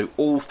 So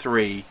all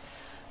three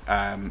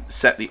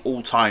set the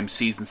all-time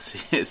season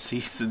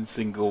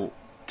single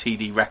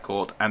TD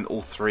record, and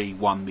all three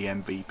won the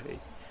MVP.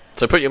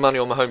 So put your money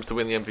on Mahomes to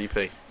win the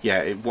MVP.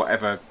 Yeah,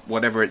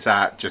 whatever it's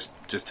at, just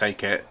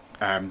take it.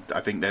 I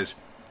think there's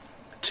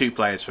two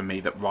players for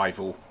me that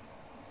rival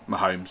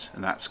Mahomes,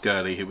 and that's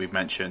Gurley, who we've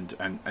mentioned,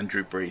 and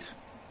Drew Brees.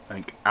 I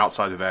think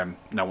outside of them,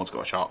 no one's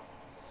got a shot.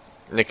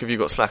 Nick, have you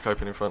got Slack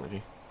open in front of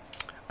you?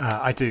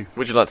 I do.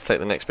 Would you like to take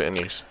the next bit of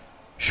news?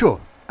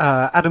 Sure.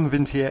 Adam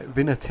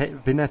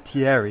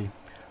Vinatieri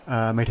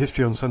made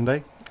history on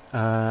Sunday,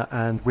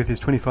 and with his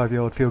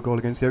 25-yard field goal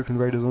against the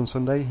Oakland Raiders on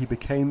Sunday, he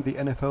became the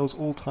NFL's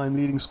all-time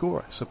leading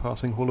scorer,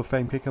 surpassing Hall of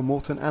Fame kicker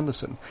Morten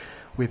Andersen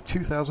with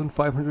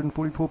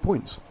 2,544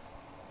 points.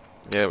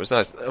 Yeah, it was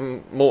nice.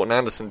 Morten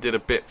Andersen did a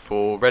bit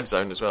for Red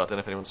Zone as well. I don't know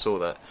if anyone saw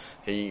that.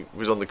 He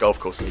was on the golf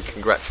course and he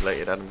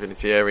congratulated Adam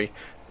Vinatieri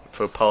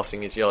for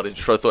passing his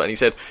yardage. I thought, and he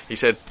said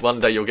one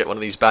day you'll get one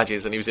of these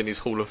badges, and he was in his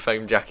Hall of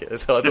Fame jacket.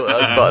 So I thought that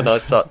was quite a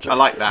nice touch. I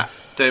like that.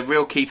 The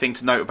real key thing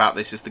to note about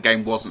this is the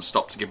game wasn't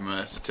stopped to give him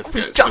a certificate.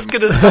 I was just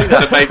going to say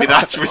that. So maybe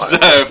that's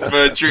reserved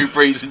for Drew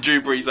Brees and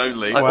Drew Brees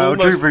only. Well,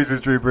 Drew Brees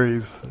is Drew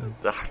Brees.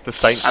 The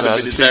Saints.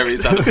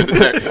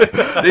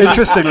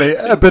 Interestingly,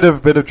 a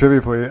bit of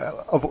trivia for you.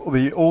 Of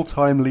the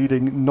all-time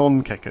leading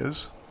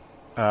non-kickers,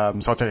 so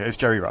I'll tell you, it's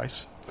Jerry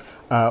Rice.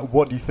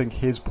 What do you think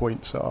his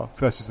points are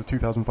versus the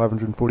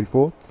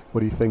 2,544? What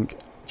do you think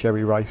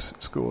Jerry Rice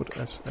scored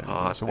as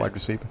a wide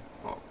receiver?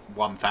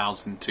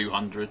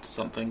 1,200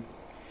 something.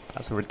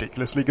 That's a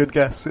ridiculously good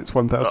guess. It's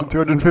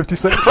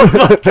 1,256.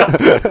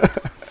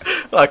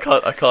 I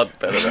can't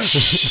better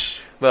that.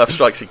 Murph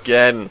strikes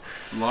again.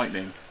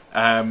 Lightning.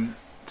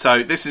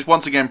 So this is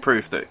once again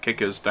proof that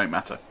kickers don't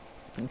matter.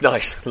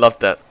 Nice,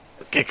 loved that.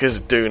 Kickers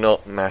do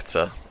not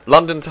matter.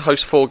 London to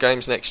host 4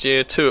 games next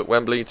year, 2 at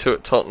Wembley, 2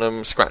 at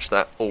Tottenham. Scratch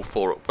that, all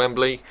 4 at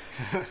Wembley.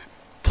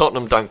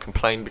 Tottenham don't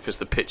complain because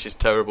the pitch is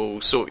terrible.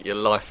 Sort your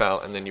life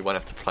out, and then you won't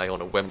have to play on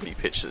a Wembley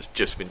pitch that's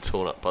just been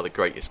torn up by the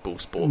greatest ball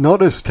sport.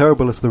 Not as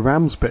terrible as the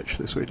Rams pitch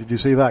this week. Did you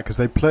see that? Because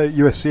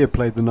USC had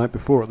played the night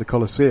before at the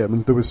Coliseum,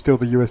 and there was still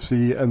the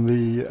USC and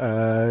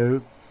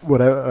the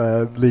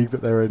league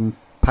that they're in.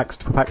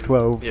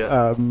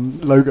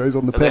 Pac-12 logos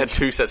on the pitch. They had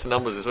 2 sets of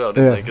numbers as well,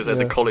 didn't they? Because they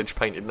had the college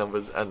painted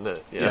numbers and the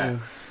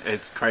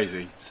it's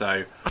crazy. So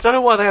I don't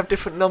know why they have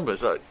different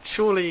numbers.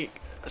 Surely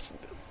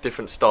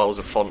different styles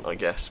of font, I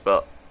guess,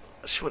 but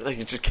surely they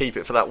could just keep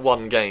it for that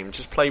one game.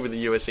 Just play with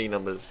the USC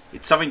numbers.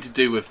 It's something to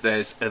do with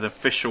there's an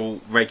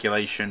official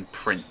regulation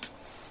print.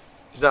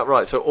 Is that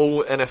right? So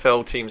all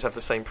NFL teams have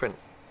the same print?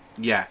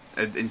 Yeah,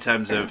 in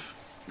terms of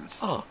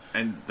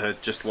and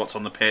just what's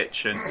on the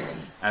pitch and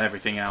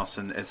everything else,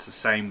 and it's the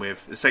same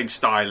with the same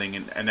styling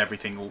and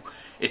everything.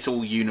 It's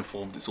all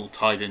uniformed. It's all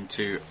tied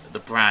into the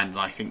brand. And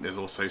I think there's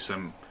also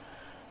some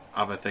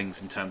other things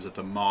in terms of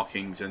the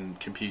markings and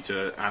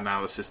computer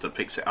analysis that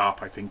picks it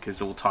up. I think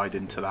is all tied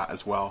into that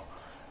as well.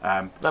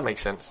 That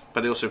makes sense.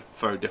 But they also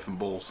throw different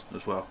balls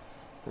as well.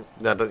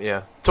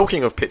 Yeah.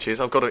 Talking of pitches,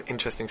 I've got an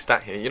interesting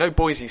stat here. You know,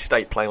 Boise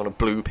State play on a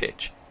blue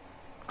pitch.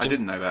 I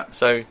didn't know that.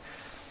 So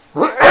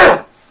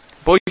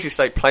Boise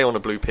State play on a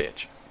blue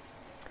pitch,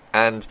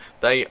 and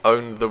they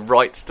own the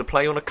rights to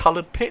play on a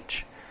coloured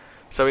pitch.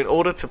 So in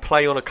order to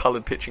play on a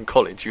coloured pitch in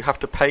college, you have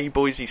to pay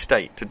Boise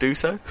State to do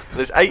so. And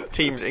there's 8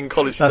 teams in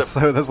college. That's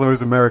the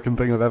most American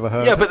thing I've ever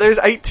heard. Yeah, but there's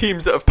 8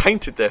 teams that have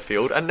painted their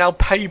field and now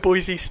pay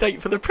Boise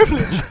State for the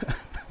privilege.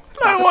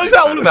 What is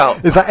that all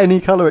about? Is that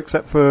any colour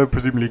except for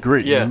presumably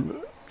green? Yeah.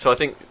 So I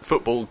think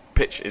football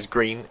pitch is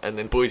green, and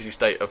then Boise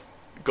State have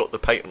got the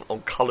patent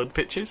on coloured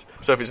pitches.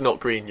 So if it's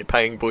not green, you're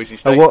paying Boise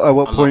State. At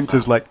what point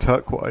does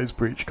turquoise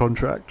breach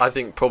contract? I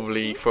think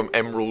probably from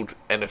emerald,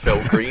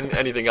 NFL green,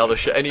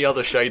 any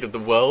other shade of the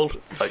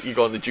world. Like you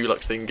go on the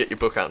Dulux thing, get your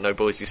book out. No,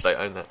 Boise State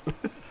own that.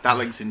 That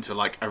links into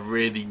a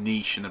really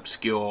niche and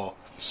obscure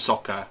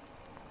soccer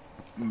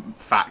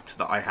fact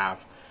that I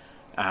have,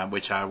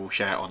 which I will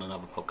share on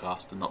another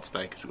podcast, and not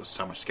today because we've got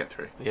so much to get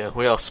through. Yeah,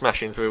 we are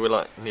smashing through.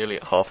 We're nearly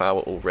at half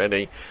hour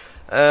already.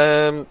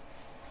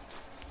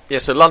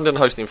 So London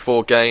hosting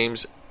 4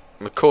 games.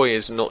 McCoy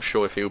is not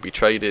sure if he'll be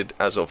traded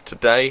as of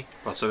today.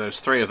 Well, so there's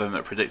 3 of them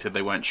that predicted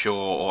they weren't sure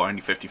or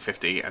only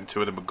 50-50, and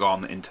 2 of them are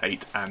gone in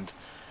Tate and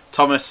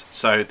Thomas.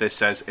 So this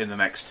says in the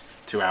next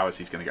 2 hours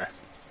he's going to go.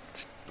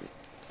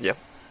 Yeah,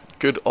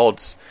 good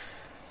odds.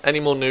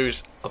 Any more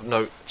news of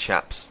note,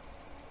 chaps?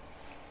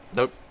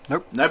 Nope.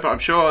 No, but I'm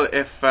sure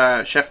if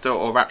Schefter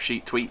or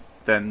Rapsheet tweet,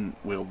 then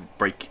we'll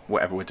break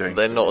whatever we're doing.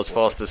 They're not as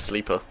fast as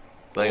Sleeper.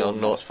 They are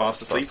not as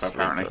fast as Sleeper,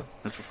 apparently.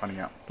 That's what we're finding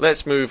out.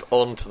 Let's move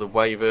on to the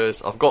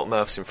waivers. I've got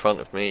Murph's in front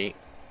of me.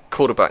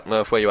 Quarterback,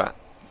 Murph, where you at?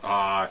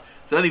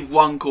 There's only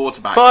one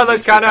quarterback. Fire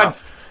those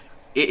cannons!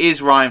 It is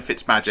Ryan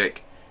Fitzmagic.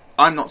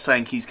 I'm not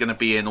saying he's going to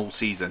be in all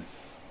season.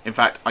 In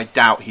fact, I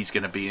doubt he's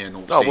going to be in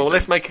all season. Oh, well,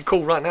 let's make a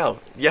call right now.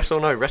 Yes or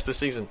no, rest of the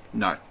season?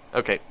 No.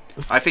 Okay.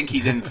 I think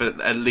he's in for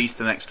at least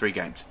the next 3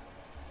 games.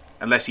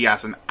 unless he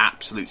has an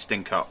absolute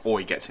stinker or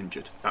he gets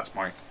injured. That's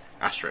my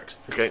asterisk.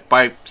 Okay.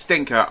 By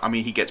stinker, I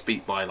mean he gets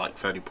beat by like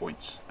 30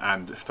 points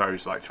and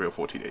throws like 3 or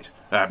 4 TDs,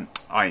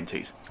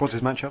 INTs. What's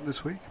his matchup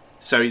this week?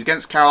 So he's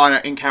against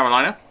Carolina in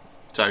Carolina,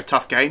 so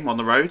tough game on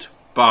the road,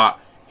 but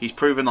he's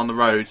proven on the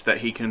road that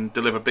he can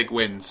deliver big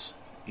wins.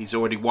 He's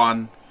already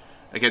won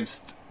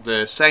against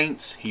the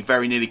Saints. He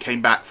very nearly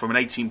came back from an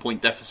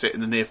 18-point deficit in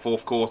the near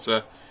fourth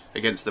quarter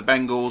against the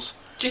Bengals.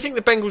 Do you think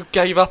the Bengals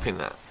gave up in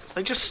that?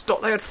 They just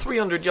stopped. They had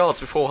 300 yards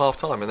before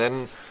half-time, and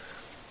then...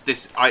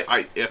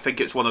 I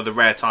think it's one of the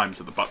rare times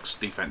that the Bucs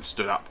defense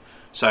stood up.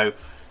 So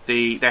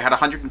they had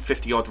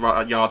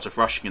 150-odd yards of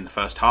rushing in the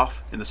first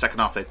half. In the second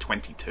half, they had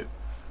 22.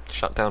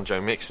 Shut down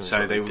Joe Mixon.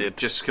 So they did.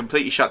 Just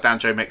completely shut down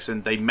Joe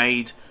Mixon. They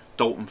made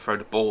Dalton throw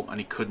the ball, and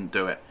he couldn't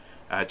do it.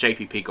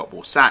 JPP got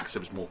more sacks. There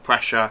was more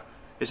pressure.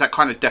 It's that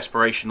kind of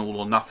desperation, all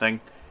or nothing.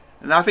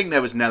 And I think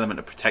there was an element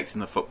of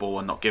protecting the football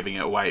and not giving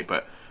it away.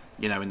 But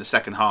in the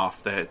second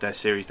half, their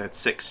series, they had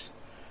 6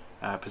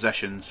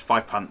 possessions,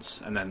 5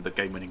 punts, and then the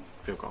game-winning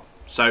field goal.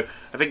 So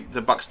I think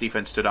the Bucs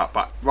defense stood up.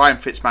 But Ryan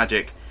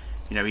Fitzmagic,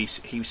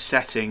 he's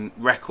setting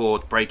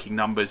record-breaking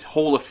numbers,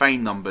 Hall of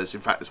Fame numbers.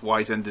 In fact, that's why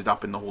he's ended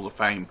up in the Hall of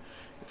Fame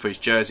for his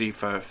jersey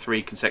for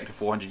 3 consecutive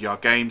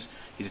 400-yard games.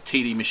 He's a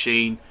TD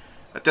machine.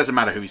 It doesn't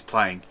matter who he's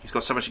playing. He's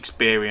got so much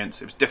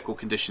experience. It was difficult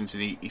conditions,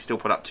 and he still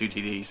put up 2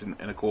 TDs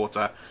in a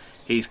quarter.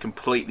 He's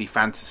completely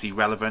fantasy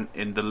relevant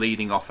in the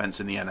leading offense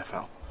in the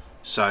NFL.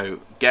 So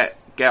get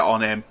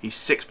on him. He's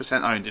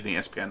 6% owned in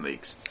ESPN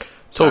leagues.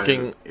 So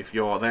if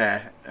you're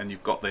there and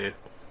you've got the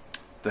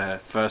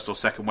first or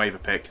second waiver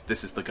pick,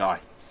 this is the guy.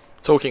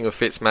 Talking of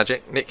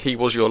Fitzmagic, Nick, he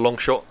was your long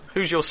shot.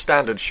 Who's your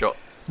standard shot?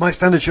 My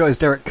standard shot is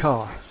Derek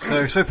Carr.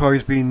 So far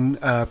he's been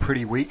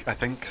pretty weak, I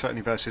think,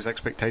 certainly versus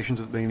expectations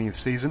at the beginning of the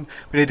season.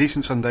 We had a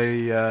decent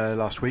Sunday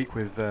last week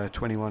with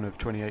 21 of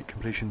 28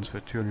 completions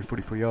for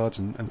 244 yards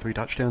and 3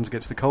 touchdowns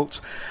against the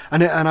Colts.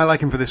 And I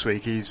like him for this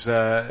week. He's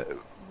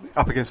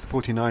up against the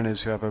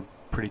 49ers, who have a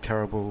pretty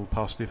terrible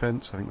pass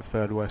defence, I think the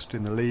 3rd worst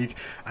in the league,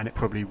 and it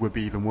probably would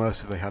be even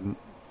worse if they hadn't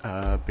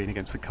been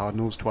against the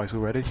Cardinals twice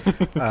already.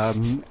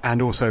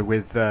 And also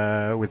with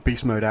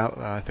Beast Mode out,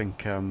 I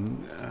think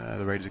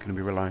the Raiders are going to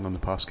be relying on the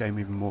pass game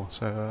even more.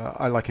 So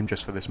I like him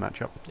just for this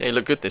matchup. Yeah, he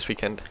looked good this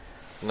weekend.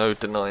 No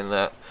denying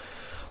that.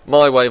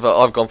 My waiver,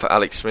 I've gone for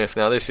Alex Smith.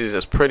 Now, this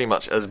is pretty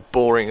much as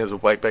boring as a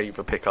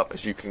waiver pickup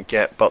as you can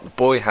get, but the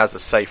boy has a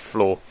safe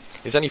floor.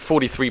 He's only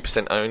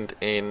 43% owned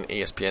in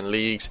ESPN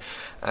leagues,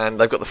 and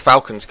they've got the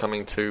Falcons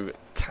coming to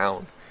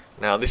town.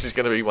 Now, this is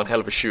going to be one hell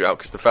of a shootout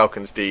because the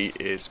Falcons' D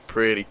is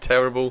pretty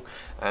terrible,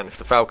 and if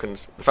the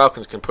Falcons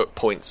can put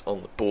points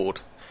on the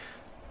board,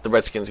 the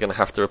Redskins are going to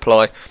have to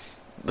reply.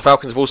 The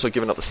Falcons have also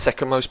given up the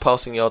 2nd most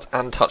passing yards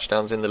and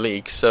touchdowns in the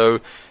league,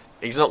 so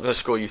he's not going to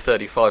score you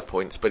 35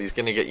 points, but he's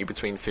going to get you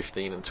between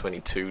 15 and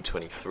 22,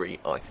 23,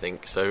 I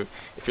think. So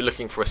if you're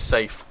looking for a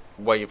safe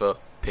waiver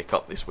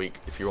pickup this week,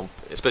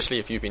 especially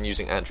if you've been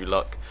using Andrew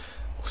Luck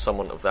or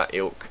someone of that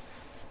ilk,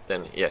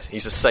 then yes,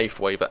 he's a safe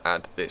waiver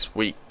add this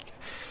week.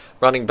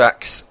 Running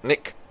backs,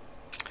 Nick?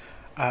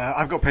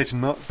 I've got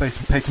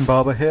Peyton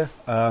Barber here.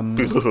 Yeah,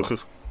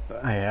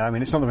 I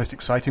mean, it's not the most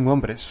exciting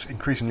one, but it's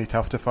increasingly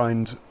tough to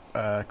find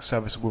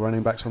serviceable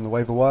running backs on the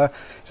waiver wire.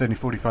 He's only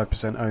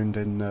 45% owned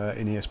in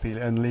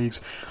ESPN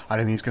leagues. I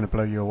don't think he's going to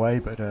blow you away,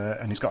 but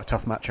and he's got a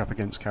tough matchup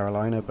against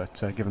Carolina,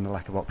 but given the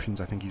lack of options,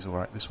 I think he's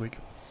alright this week.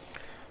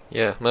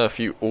 Yeah, Murph,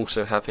 you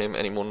also have him.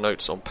 Any more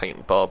notes on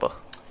Peyton Barber?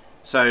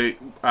 So,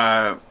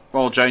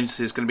 Ronald Jones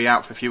is going to be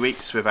out for a few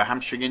weeks with a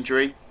hamstring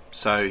injury,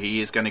 so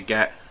he is going to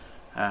get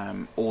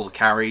all the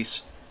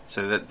carries.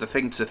 So the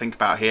thing to think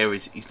about here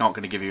is he's not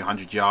going to give you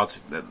 100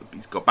 yards.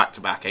 He's got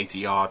back-to-back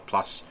 80-yard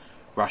plus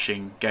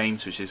rushing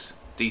games, which is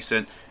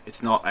decent.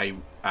 It's not a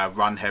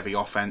run-heavy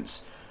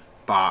offense,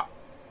 but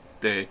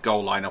the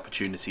goal line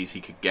opportunities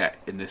he could get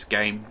in this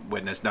game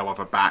when there's no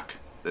other back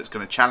that's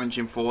going to challenge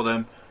him for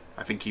them,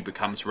 I think he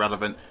becomes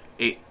relevant.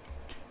 I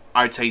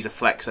would say he's a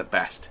flex at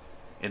best,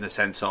 in the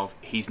sense of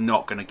he's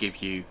not going to give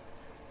you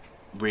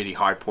really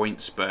high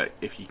points, but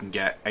if you can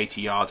get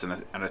 80 yards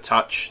and a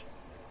touch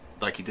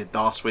like he did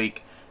last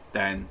week,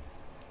 then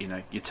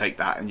you take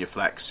that in your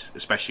flex,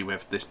 especially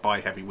with this bye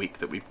heavy week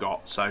that we've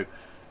got. So I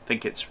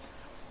think it's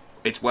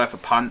worth a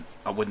punt.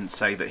 I wouldn't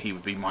say that he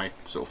would be my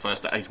sort of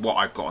first. It's what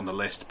I've got on the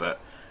list, but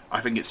I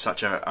think it's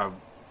such a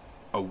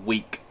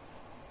weak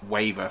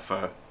waiver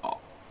for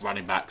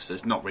running backs.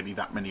 There's not really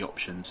that many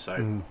options,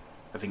 so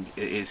I think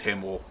it is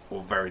him or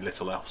very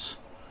little else.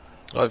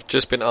 I've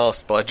just been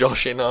asked by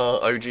Josh in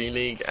our OG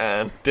League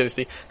and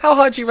Dynasty, how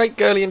high do you rate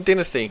Gurley in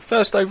Dynasty?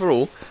 First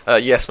overall,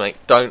 yes mate,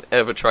 don't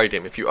ever trade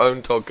him. If you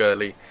own Todd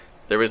Gurley,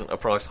 there isn't a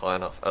price high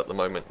enough at the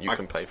moment you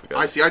can pay for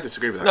Gurley. I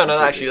disagree with that.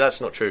 No, actually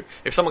that's not true.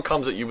 If someone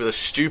comes at you with a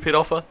stupid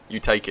offer,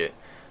 you take it.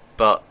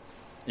 But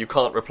you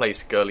can't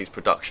replace Gurley's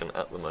production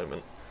at the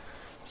moment.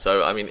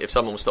 So, I mean, if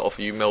someone was to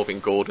offer you Melvin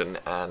Gordon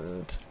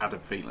and Adam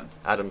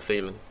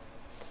Thielen,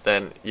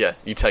 then yeah,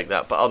 you take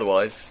that. But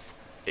otherwise,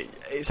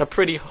 it's a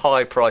pretty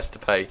high price to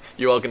pay.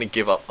 You are going to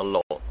give up a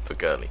lot for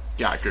Gurley.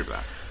 Yeah, I agree with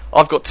that.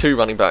 I've got 2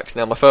 running backs.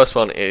 Now, my first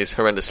one is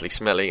horrendously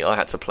smelly. I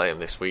had to play him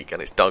this week,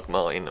 and it's Doug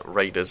Martin,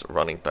 Raiders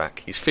running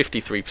back. He's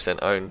 53%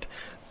 owned,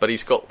 but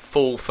he's got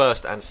full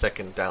first and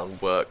second down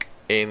work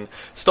in.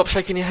 Stop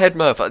shaking your head,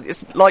 Murph.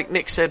 It's like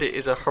Nick said, it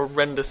is a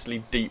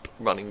horrendously deep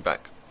running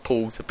back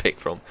pool to pick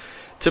from.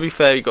 To be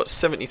fair, he got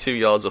 72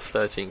 yards off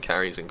 13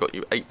 carries and got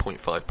you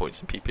 8.5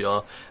 points in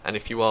PPR. And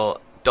if you are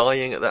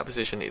dying at that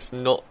position, it's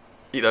not,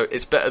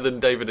 it's better than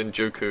David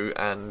Njoku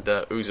and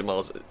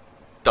Uzuma's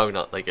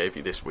donut they gave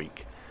you this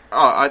week. Oh,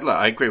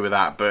 I agree with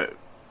that, but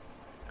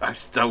I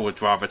still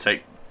would rather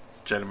take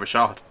Jalen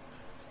Richard.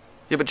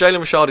 Yeah, but Jalen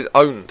Richard is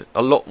owned,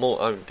 a lot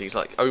more owned. He's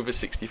like over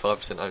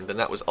 65% owned, and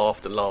that was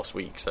after last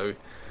week. So,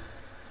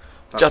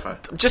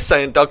 just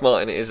saying, Doug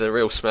Martin is a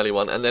real smelly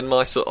one. And then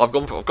I've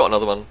got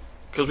another one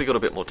because we got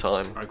a bit more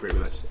time. I agree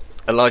with this.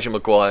 Elijah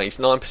Maguire, he's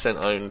 9%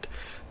 owned.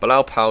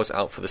 Bilal Powell's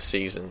out for the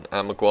season,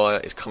 and Maguire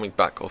is coming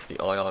back off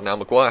the IR. Now,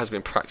 Maguire has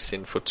been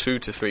practicing for 2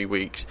 to 3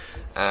 weeks,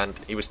 and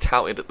he was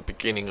touted at the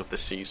beginning of the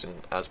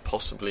season as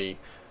possibly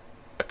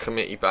a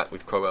committee back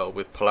with Crowell,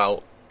 with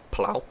Bilal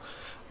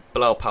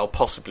Powell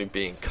possibly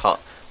being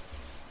cut.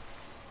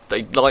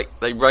 They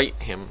rate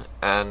him,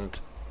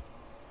 and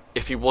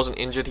if he wasn't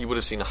injured, he would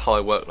have seen a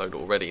high workload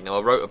already. Now,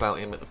 I wrote about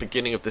him at the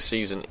beginning of the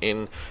season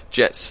in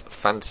Jets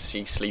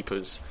Fantasy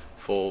Sleepers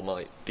for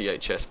my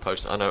DHS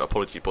post. I know,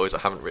 apologies boys, I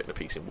haven't written a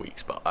piece in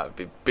weeks, but I've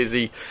been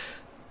busy.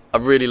 I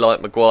really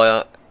like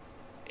Maguire.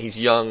 He's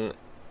young,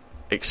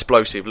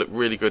 explosive, looked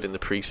really good in the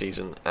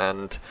preseason,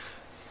 and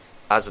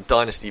as a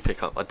dynasty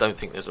pickup, I don't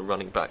think there's a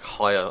running back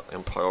higher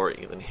in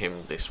priority than him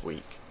this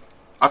week.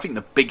 I think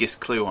the biggest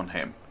clue on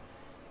him,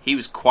 he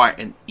was quite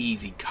an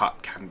easy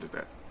cut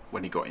candidate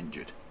when he got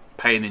injured.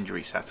 Pay an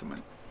injury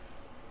settlement.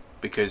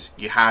 Because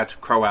you had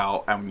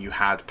Crowell and you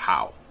had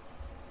Powell.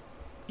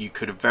 You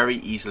could have very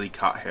easily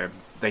cut him.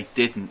 They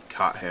didn't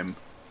cut him,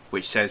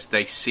 which says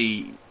they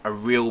see a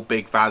real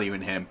big value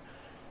in him.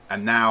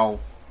 And now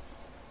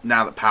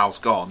that Powell's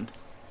gone,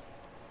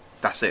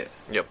 that's it.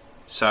 Yep.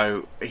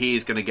 So he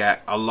is going to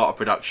get a lot of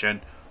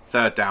production.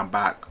 Third down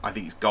back. I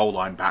think he's goal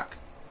line back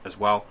as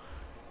well.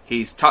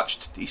 He's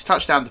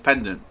touchdown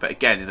dependent, but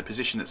again, in a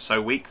position that's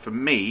so weak, for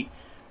me,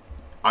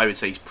 I would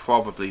say he's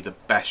probably the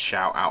best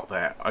shout out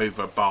there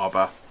over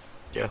Barber.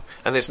 Yeah,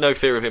 and there's no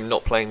fear of him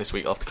not playing this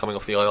week after coming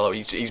off the IR.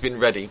 He's been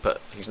ready,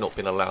 but he's not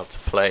been allowed to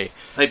play.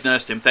 They've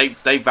nursed him.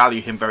 They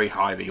value him very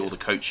highly, all the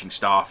coaching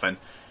staff, and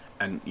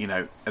at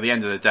the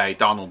end of the day,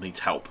 Darnold needs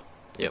help.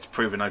 Yep. It's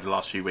proven over the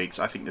last few weeks.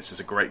 I think this is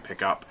a great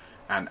pickup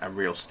and a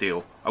real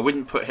steal. I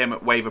wouldn't put him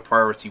at waiver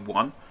priority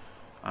 1.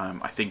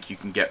 I think you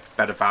can get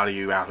better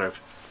value out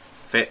of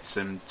Fitz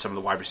and some of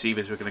the wide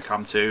receivers we're going to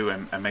come to,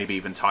 and maybe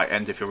even tight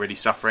end if you're really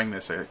suffering.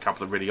 There's a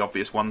couple of really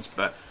obvious ones,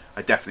 but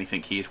I definitely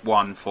think he is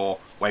one for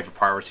waiver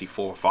priority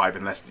 4 or 5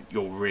 unless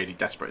you're really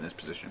desperate in this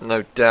position.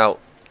 No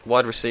doubt.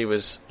 Wide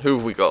receivers, who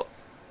have we got?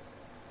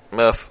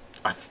 Murph?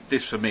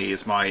 This for me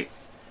is my...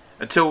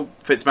 Until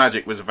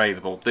Fitzmagic was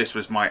available, this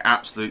was my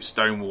absolute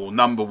stonewall.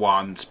 Number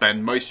 1,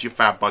 spend most of your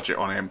fab budget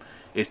on him,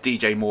 is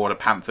DJ Moore, the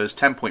Panthers,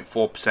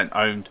 10.4%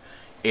 owned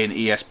in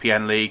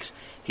ESPN leagues.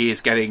 He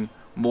is getting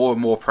more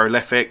and more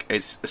prolific.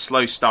 It's a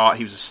slow start.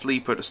 He was a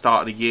sleeper at the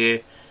start of the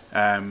year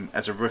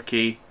as a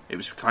rookie. It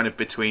was kind of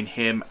between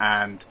him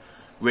and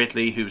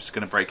Ridley, who was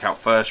going to break out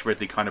first.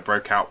 Ridley kind of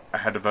broke out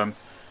ahead of him.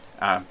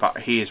 But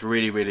he is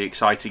really, really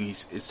exciting.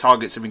 His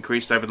targets have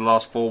increased over the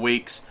last 4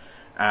 weeks.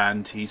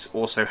 And he's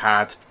also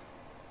had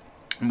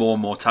more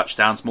and more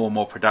touchdowns, more and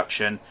more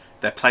production.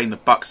 They're playing the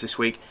Bucs this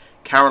week.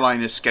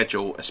 Carolina's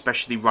schedule,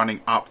 especially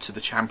running up to the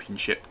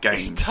championship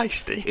games,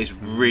 is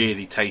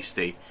really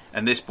tasty.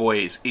 And this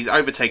boy he's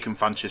overtaken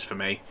Funches for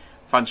me.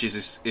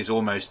 Funches is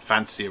almost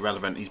fantasy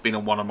irrelevant. He's been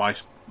on one of my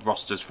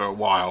rosters for a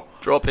while.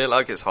 Drop it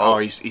like it's hot. Oh,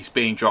 he's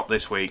being dropped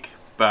this week.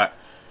 But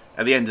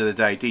at the end of the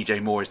day,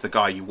 DJ Moore is the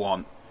guy you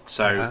want.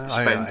 So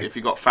if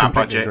you've got fat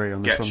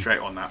budget, get straight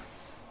on that.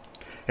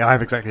 Yeah, I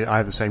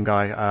have the same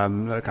guy.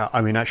 Look,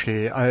 I mean,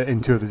 actually,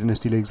 in 2 of the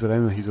Dynasty leagues that I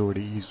own,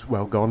 he's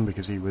well gone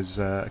because he was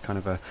kind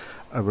of a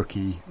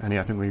rookie, and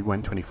I think we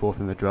went 24th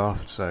in the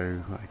draft.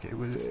 So it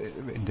was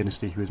in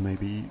Dynasty he was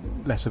maybe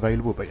less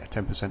available, but yeah,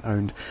 10%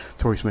 owned.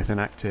 Torrey Smith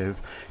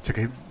inactive, took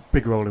a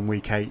big role in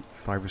week 8,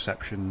 5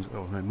 receptions,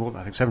 or no more,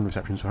 I think 7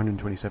 receptions,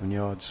 127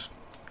 yards,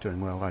 doing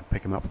well. I'd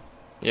pick him up.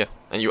 Yeah,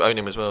 and you own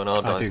him as well in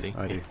our dynasty.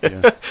 I do,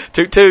 yeah.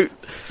 Toot.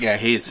 Yeah,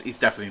 he's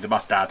definitely the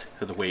must-add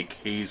of the week.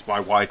 He's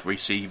my wide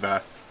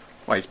receiver.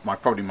 Well, he's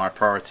probably my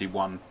priority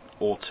 1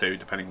 or 2,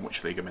 depending on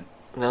which league I'm in.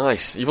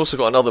 Nice. You've also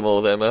got another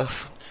Moore there,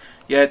 Murph.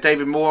 Yeah,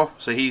 David Moore.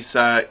 So he's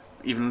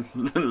even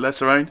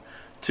lesser owned,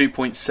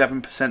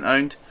 2.7%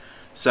 owned.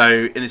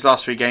 So in his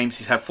last 3 games,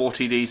 he's had 4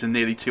 TDs and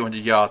nearly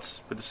 200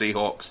 yards with the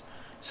Seahawks.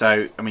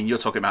 So, I mean, you're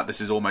talking about this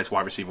is almost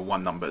wide receiver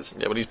 1 numbers.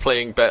 Yeah, but he's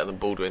playing better than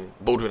Baldwin.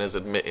 Baldwin has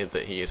admitted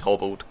that he is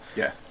hobbled.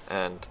 Yeah.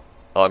 And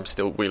I'm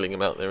still wheeling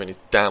him out there in his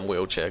damn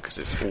wheelchair because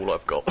it's all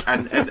I've got.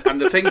 and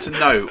the thing to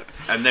note,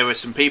 and there were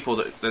some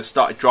people that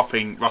started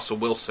dropping Russell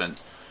Wilson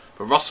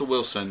But Russell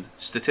Wilson,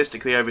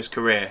 statistically over his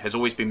career, has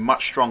always been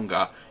much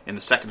stronger in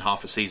the second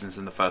half of seasons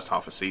than the first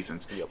half of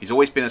seasons. Yep. He's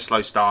always been a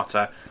slow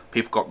starter.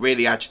 People got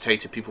really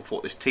agitated. People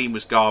thought this team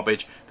was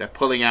garbage. They're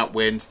pulling out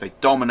wins. They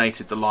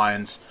dominated the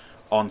Lions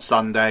on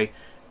Sunday.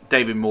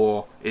 David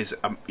Moore is,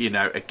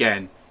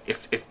 again,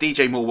 if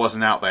DJ Moore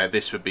wasn't out there,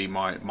 this would be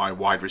my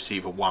wide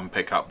receiver 1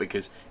 pickup,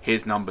 because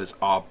his numbers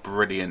are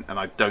brilliant, and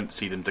I don't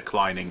see them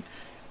declining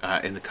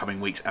in the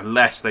coming weeks,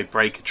 unless they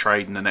break a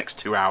trade in the next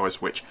 2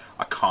 hours, which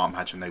I can't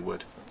imagine they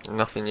would.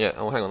 Nothing yet.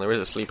 Oh, hang on, there is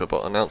a sleeper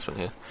bot announcement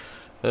here.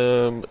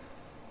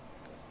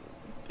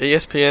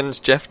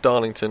 ESPN's Jeff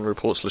Darlington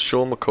reports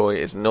LaShawn McCoy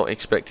is not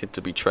expected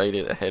to be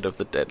traded ahead of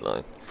the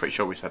deadline. Pretty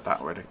sure we said that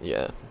already.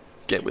 Yeah.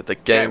 Get with the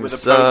game,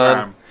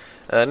 son.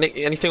 Nick,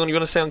 anything you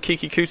want to say on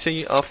Kiki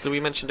Kuti after we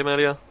mentioned him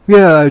earlier?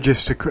 Yeah,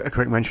 just a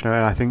quick mention.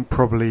 I think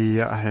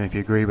probably, I don't know if you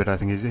agree, but I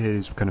think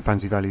his kind of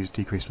fantasy values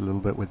decreased a little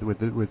bit with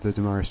the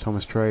Demaryius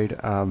Thomas trade.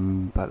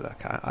 But look,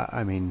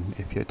 I mean,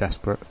 if you're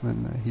desperate,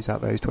 then he's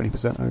out there. He's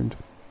 20% owned.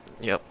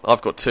 Yep,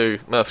 I've got 2.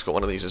 Murph's got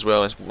one of these as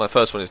well. My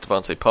first one is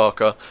Devontae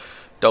Parker,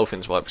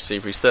 Dolphins wide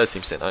receiver. He's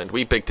 13% owned.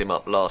 We bigged him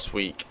up last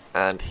week,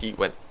 and he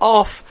went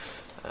off.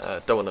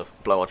 Don't want to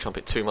blow our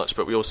trumpet too much,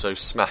 but we also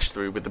smashed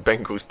through with the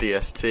Bengals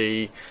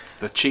DST,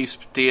 the Chiefs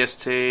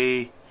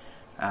DST.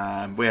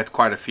 We had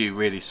quite a few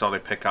really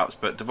solid pickups,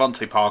 but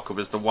Devontae Parker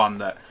was the one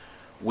that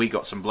we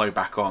got some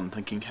blowback on,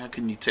 thinking, how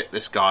can you tip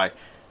this guy?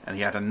 And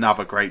he had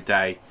another great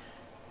day.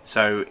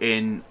 So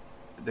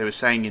they were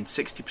saying in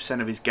 60%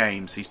 of his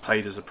games he's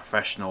played as a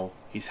professional,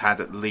 he's had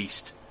at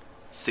least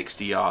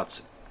 60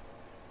 yards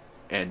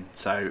in.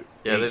 So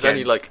yeah, there's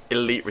only like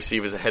elite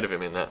receivers ahead of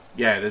him in that.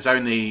 Yeah, there's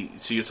only,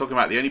 so you're talking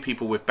about the only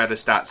people with better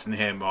stats than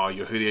him are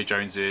your Julio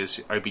Joneses,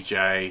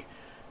 OBJ,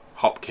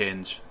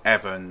 Hopkins,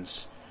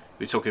 Evans.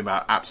 We're talking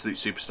about absolute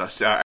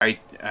superstars,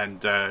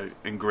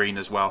 and Green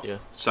as well. Yeah.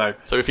 So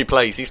if he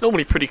plays, he's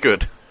normally pretty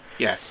good.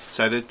 Yeah.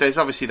 So there's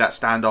obviously that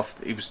standoff.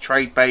 He was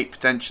trade bait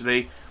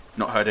potentially.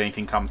 Not heard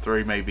anything come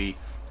through. Maybe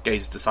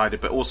Gaze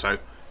decided, but also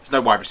there's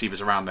no wide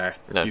receivers around there.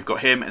 No. You've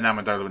got him and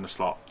Amendola in the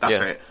slot. That's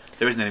it.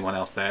 There isn't anyone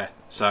else there.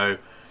 So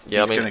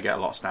he's going to get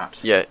a lot of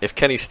snaps. Yeah, if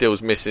Kenny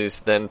Stills misses,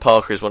 then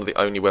Parker is one of the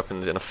only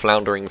weapons in a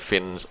floundering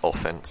Finns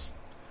offense.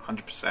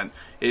 100%.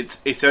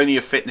 It's only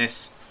a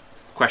fitness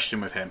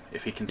question with him,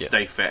 if he can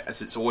stay fit,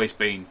 as it's always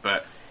been.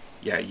 But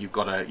yeah, you've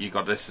got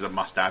this is a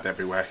must-add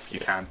everywhere if you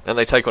can. And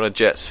they take on a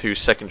Jets whose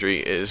secondary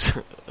is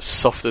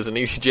soft as an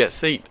EasyJet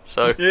seat.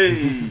 So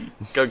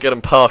go get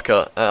him,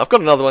 Parker. I've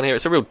got another one here.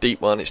 It's a real deep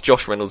one. It's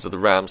Josh Reynolds of the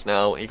Rams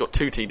now. He got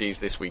 2 TDs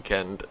this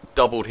weekend,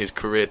 doubled his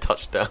career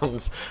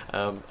touchdowns.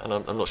 And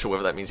I'm not sure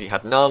whether that means he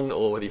had none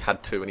or whether he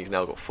had 2 and he's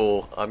now got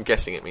 4. I'm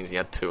guessing it means he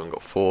had 2 and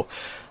got 4.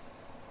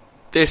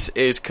 This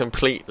is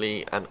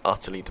completely and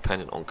utterly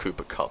dependent on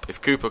Cooper Kupp.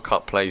 If Cooper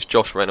Kupp plays,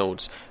 Josh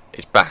Reynolds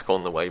is back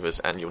on the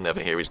waivers and you'll never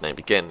hear his name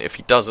again. If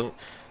he doesn't,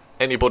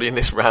 anybody in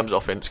this Rams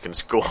offense can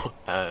score,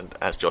 and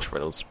as Josh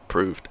Reynolds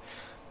proved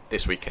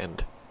this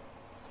weekend,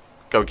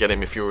 go get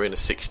him if you're in a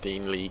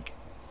 16 league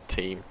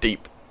team,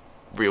 deep,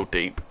 real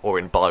deep, or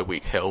in bye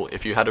week hell.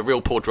 If you had a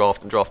real poor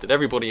draft and drafted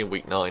everybody in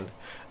week 9,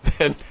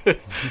 then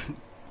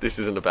this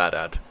isn't a bad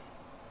ad.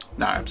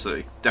 No,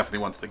 absolutely, definitely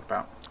one to think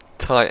about.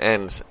 Tight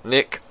ends,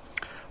 Nick.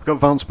 We've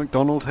got Vance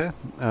McDonald here.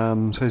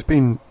 So he's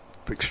been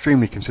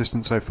extremely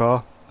consistent so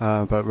far,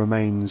 but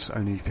remains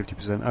only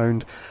 50%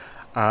 owned.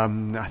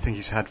 I think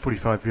he's had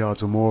 45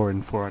 yards or more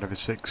in 4 out of his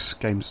 6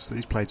 games that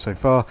he's played so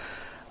far.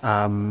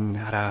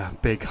 Had a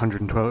big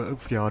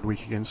 112-yard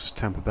week against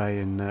Tampa Bay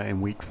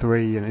in week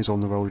 3 and is on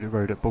the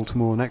road at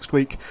Baltimore next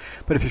week.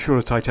 But if you're short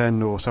of tight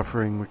end or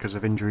suffering because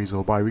of injuries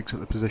or bye weeks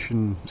at the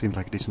position, seems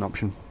like a decent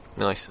option.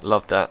 Nice,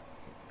 love that.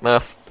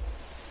 Murph?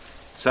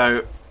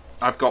 So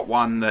I've got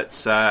one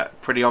that's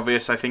pretty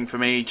obvious, I think, for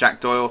me.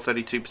 Jack Doyle,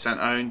 32%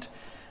 owned.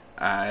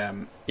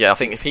 Yeah, I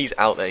think if he's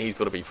out there, he's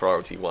got to be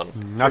priority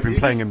 1. I've been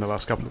playing him the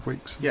last couple of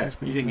weeks. Yeah,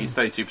 you think he's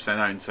 32%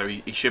 owned, so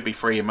he should be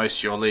free in most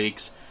of your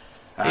leagues.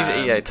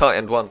 He's tight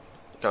end 1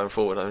 going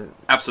forward.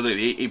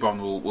 Absolutely. Ebron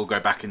will go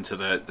back into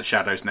the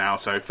shadows now.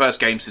 So first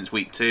game since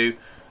week 2,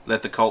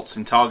 led the Colts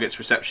in targets,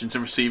 receptions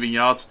and receiving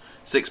yards.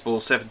 6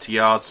 balls, 70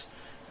 yards,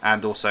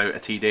 and also a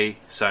TD.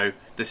 So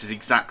this is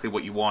exactly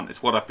what you want.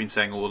 It's what I've been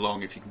saying all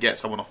along. If you can get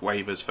someone off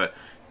waivers for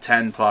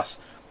 10 plus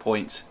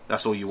points,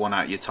 that's all you want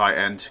out of your tight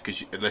end,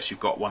 because unless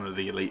you've got one of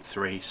the elite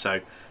 3. So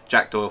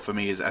Jack Doyle for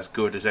me is as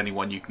good as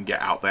anyone you can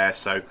get out there.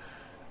 So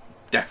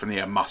definitely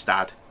a must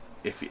add.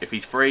 If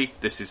he's free,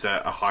 this is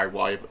a high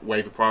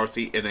waiver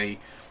priority in a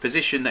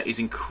position that is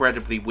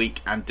incredibly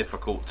weak and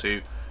difficult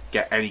to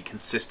get any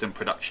consistent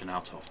production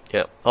out of.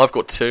 Yeah, I've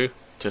got 2,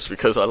 just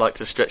because I like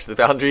to stretch the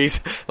boundaries.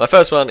 My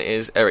first one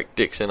is Eric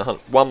Dixon,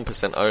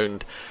 1%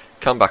 owned,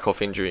 come back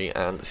off injury,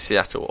 and the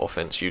Seattle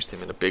offense used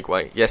him in a big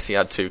way. Yes, he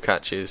had 2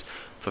 catches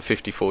for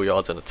 54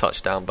 yards and a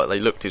touchdown, but they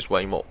looked his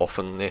way more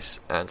often than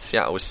this, and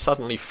Seattle was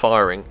suddenly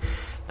firing.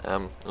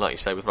 Like you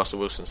say, with Russell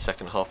Wilson's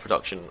second half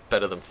production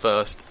better than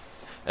first,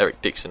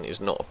 Eric Dixon is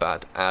not a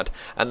bad ad.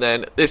 And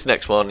then this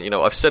next one,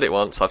 I've said it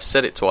once, I've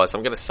said it twice,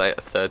 I'm going to say it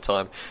a third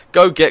time.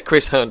 Go get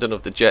Chris Herndon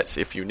of the Jets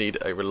if you need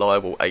a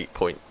reliable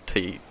 8-point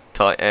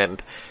tight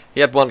end. He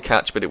had one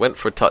catch, but it went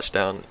for a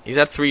touchdown. He's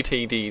had 3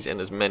 TDs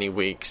in as many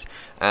weeks,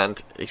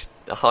 and he's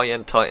a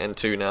high-end tight end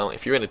too now.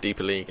 If you're in a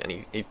deeper league,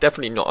 and he's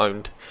definitely not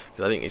owned,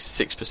 because I think he's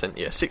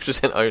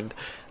 6% owned.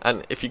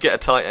 And if you get a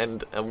tight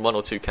end and 1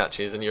 or 2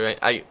 catches, and you're at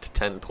 8 to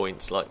 10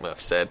 points, like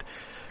Murph said,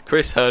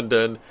 Chris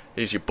Herndon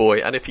is your boy.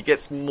 And if he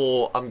gets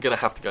more, I'm going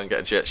to have to go and get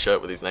a Jet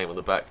shirt with his name on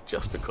the back,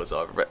 just because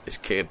I've rep this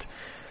kid.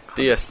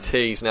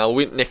 DSTs. Now,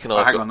 Nick and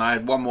I... hang on, I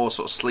had one more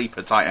sort of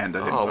sleeper tight end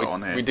I didn't put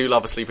on here. We do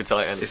love a sleeper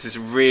tight end. This is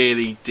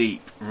really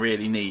deep,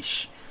 really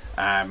niche,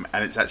 and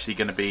it's actually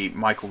going to be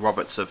Michael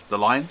Roberts of the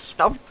Lions.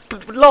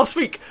 Last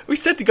week! We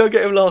said to go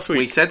get him last week.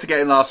 We said to get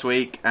him last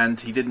week, and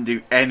he didn't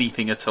do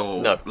anything at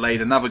all. No.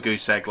 Laid another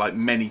goose egg like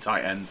many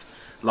tight ends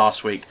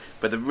last week.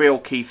 But the real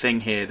key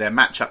thing here, their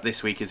matchup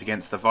this week is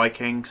against the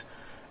Vikings,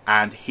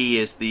 and he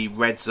is the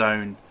red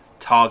zone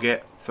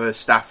target for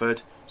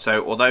Stafford.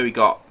 So although he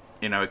got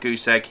a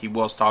goose egg, he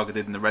was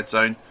targeted in the red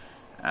zone.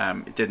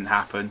 It didn't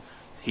happen.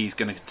 He's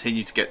going to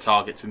continue to get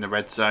targets in the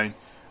red zone.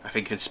 I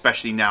think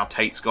especially now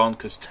Tate's gone,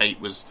 because Tate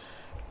was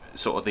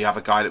sort of the other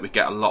guy that would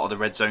get a lot of the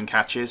red zone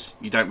catches.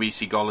 You don't really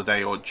see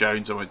Golladay or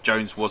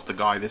Jones was the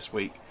guy this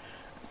week.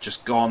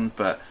 Just gone,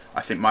 but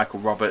I think Michael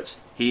Roberts,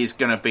 he is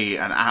going to be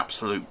an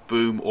absolute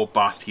boom or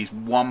bust. He's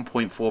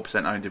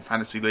 1.4% owned in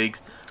fantasy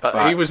leagues.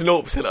 He was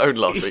 0% owned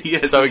last week.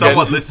 Yeah, so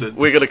someone again, listened.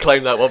 We're going to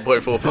claim that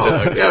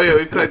 1.4% owned. Yeah,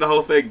 we've claimed the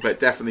whole thing, but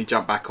definitely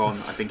jump back on. I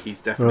think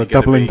he's definitely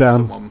doubling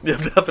down. Someone. Yeah,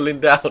 doubling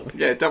down.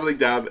 Yeah, doubling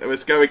down.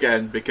 Let's go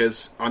again,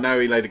 because I know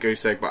he laid a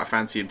goose egg, but I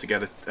fancy him to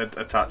get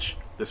a touch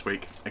this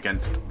week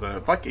against the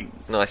Vikings.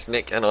 Nice.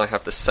 Nick and I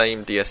have the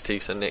same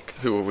DST, so Nick,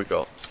 who have we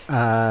got?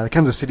 The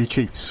Kansas City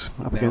Chiefs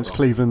up against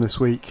Cleveland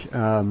this week.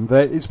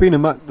 They've been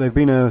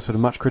a sort of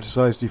much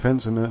criticised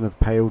defence and have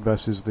paled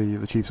versus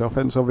the Chiefs'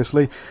 offence,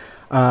 obviously,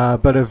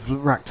 but have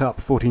racked up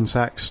 14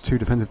 sacks, 2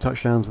 defensive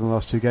touchdowns in the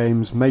last 2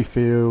 games.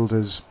 Mayfield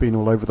has been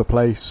all over the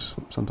place.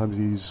 Sometimes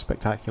he's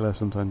spectacular,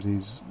 sometimes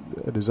he's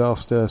a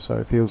disaster. So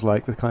it feels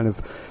like the kind of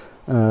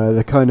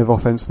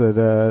offence that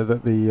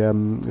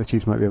the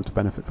Chiefs might be able to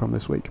benefit from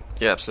this week.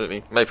 Yeah,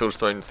 absolutely. Mayfield's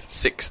thrown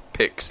 6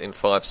 picks in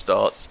 5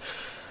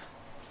 starts.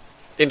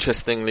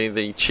 Interestingly,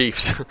 the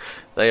Chiefs,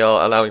 they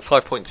are allowing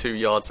 5.2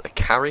 yards a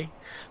carry,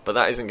 but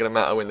that isn't going to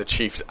matter when the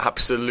Chiefs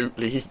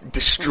absolutely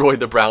destroy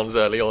the Browns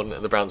early on,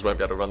 and the Browns won't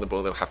be able to run the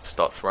ball. They'll have to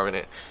start throwing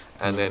it.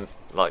 And then,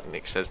 like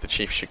Nick says, the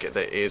Chiefs should get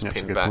their ears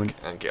pinned back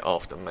and get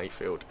after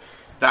Mayfield.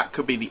 That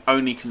could be the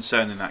only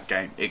concern in that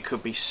game. It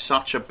could be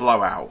such a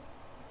blowout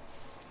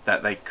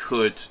that they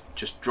could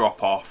just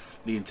drop off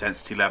the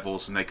intensity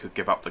levels and they could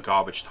give up the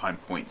garbage time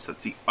points.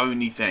 That's the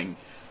only thing.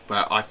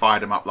 But I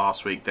fired them up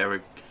last week.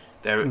 They're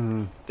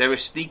a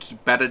sneaky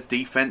better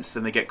defense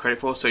than they get credit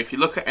for. So if you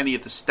look at any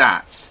of the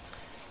stats,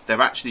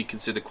 they're actually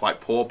considered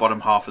quite poor,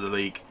 bottom half of the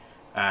league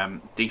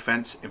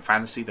defense in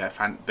fantasy.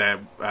 Their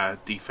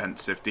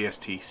defensive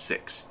DST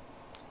 6.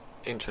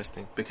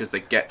 Interesting. Because they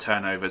get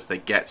turnovers, they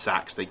get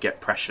sacks, they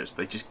get pressures.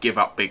 They just give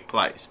up big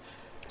plays.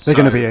 They're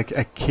going to be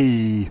a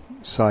key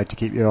side to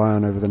keep your eye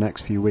on over the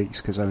next few weeks,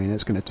 because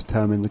it's going to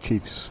determine the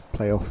Chiefs'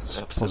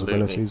 playoff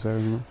possibilities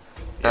there.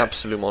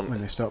 Absolutely.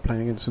 When they start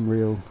playing against some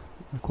real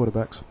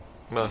quarterbacks.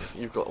 Murph,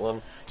 you've got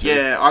one.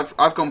 Yeah,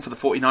 I've gone for the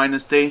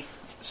 49ers, D.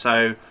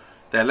 So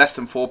they're less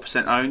than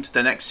 4% owned.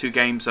 Their next 2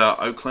 games are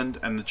Oakland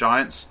and the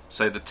Giants,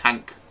 so the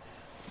tank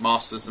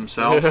masters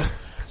themselves.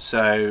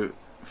 So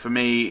for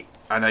me,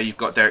 I know you've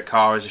got Derek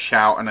Carr as a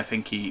shout, and I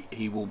think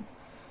he'll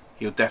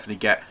definitely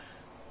get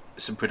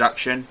some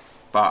production.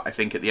 But I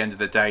think at the end of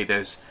the day,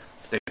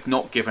 they've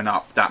not given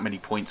up that many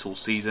points all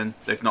season.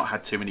 They've not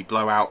had too many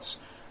blowouts,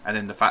 and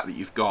then the fact that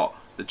you've got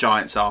the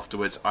Giants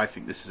afterwards, I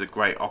think this is a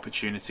great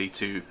opportunity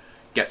to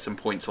get some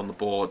points on the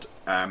board.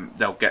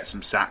 They'll get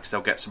some sacks,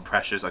 they'll get some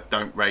pressures. I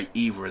don't rate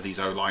either of these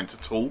O-lines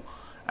at all,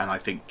 and I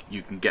think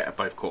you can get at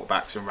both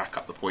quarterbacks and rack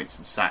up the points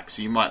and sacks.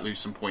 So you might lose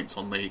some points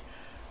on the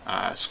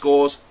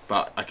scores,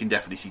 but I can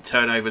definitely see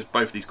turnovers.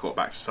 Both of these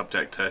quarterbacks are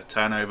subject to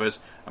turnovers,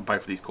 and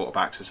both of these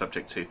quarterbacks are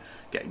subject to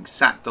getting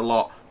sacked a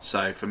lot.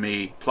 So for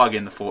me, plug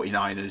in the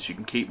 49ers. You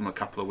can keep them a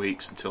couple of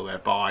weeks until they're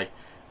bye,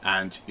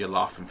 and you're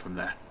laughing from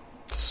there.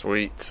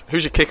 Sweet.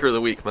 Who's your kicker of the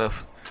week,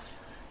 Murph?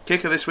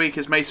 Kicker this week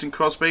is Mason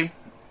Crosby.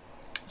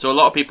 So a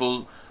lot of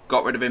people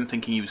got rid of him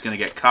thinking he was going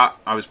to get cut.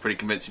 I was pretty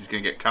convinced he was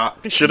going to get cut.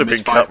 He should have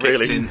been cut,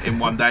 really. In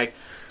one day.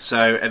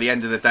 So at the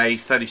end of the day,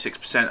 he's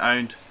 36%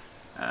 owned.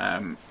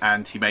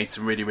 And he made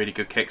some really, really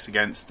good kicks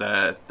against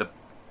the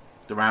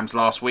Rams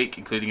last week,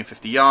 including a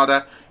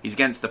 50-yarder. He's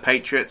against the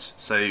Patriots,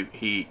 so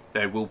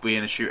they will be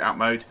in a shootout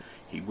mode.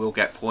 He will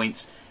get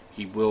points.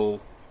 He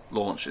will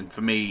launch. And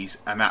for me, he's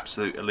an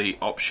absolute elite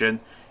option.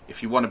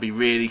 If you want to be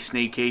really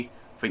sneaky,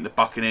 I think the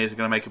Buccaneers are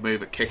going to make a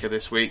move at kicker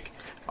this week.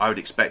 I would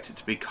expect it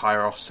to be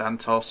Kairos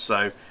Santos.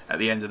 So at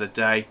the end of the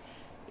day,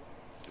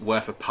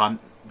 worth a punt,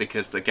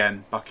 because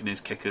again,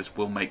 Buccaneers kickers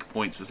will make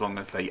points as long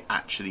as they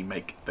actually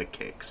make the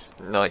kicks.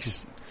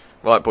 Nice.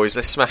 Right, boys,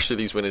 let's smash through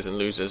these winners and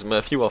losers.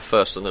 Murph, you are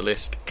first on the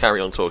list.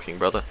 Carry on talking,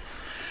 brother.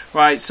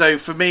 Right, so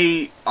for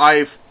me,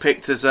 I've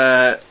picked as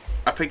a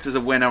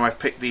winner. I've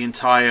picked the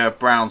entire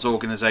Browns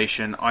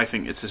organisation. I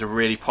think this is a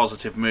really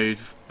positive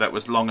move that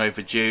was long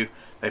overdue.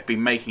 They've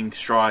been making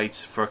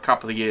strides for a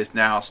couple of years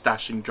now,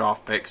 stashing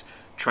draft picks,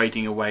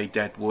 trading away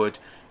dead wood,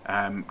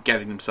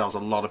 getting themselves a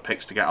lot of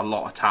picks to get a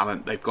lot of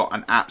talent. They've got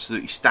an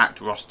absolutely stacked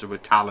roster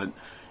with talent.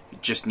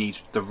 It just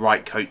needs the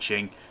right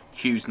coaching.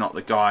 Hugh's not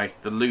the guy.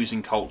 The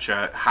losing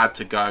culture had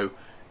to go.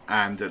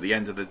 And at the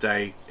end of the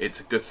day,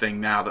 it's a good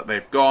thing now that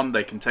they've gone.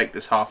 They can take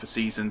this half a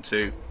season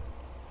to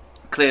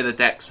clear the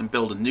decks and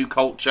build a new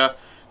culture.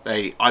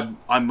 I'm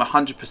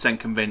 100%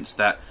 convinced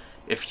that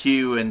if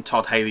Hugh and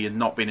Todd Haley had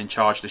not been in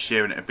charge this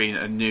year and it had been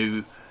a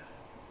new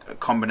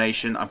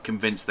combination, I'm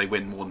convinced they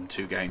win more than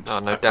 2 games. Oh,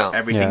 no doubt.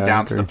 Everything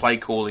down to the play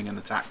calling and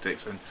the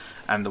tactics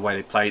and the way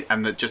they played,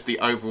 and just the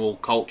overall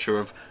culture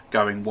of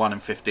going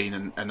 1-15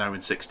 and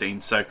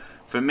 0-16. So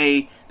for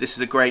me, this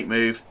is a great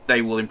move.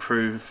 They will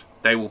improve.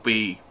 They will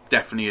be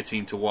definitely a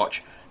team to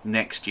watch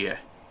next year.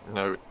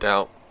 No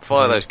doubt.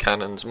 Fire those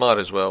cannons. Might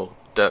as well.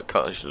 Dirk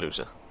Cutter's your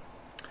loser.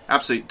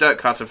 Absolutely. Dirk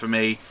Cutter for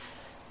me.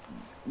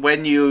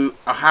 When you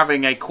are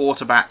having a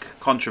quarterback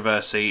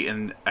controversy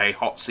in a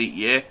hot seat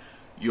year,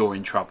 you're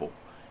in trouble.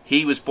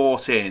 He was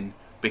brought in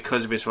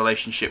because of his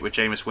relationship with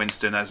Jameis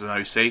Winston as an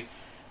OC,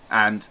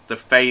 and the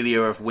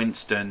failure of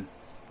Winston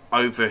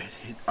over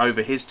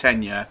his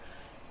tenure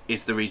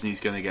is the reason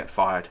he's going to get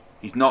fired.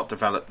 He's not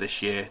developed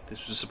this year.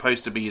 This was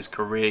supposed to be his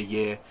career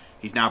year.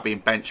 He's now being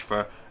benched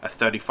for a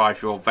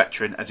 35-year-old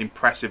veteran, as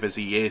impressive as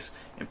he is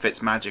in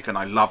Fitzmagic, and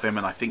I love him,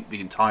 and I think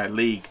the entire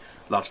league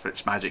loves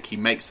Fitzmagic. He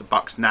makes the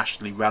Bucs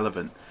nationally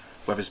relevant,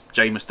 whereas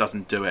Jameis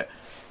doesn't do it.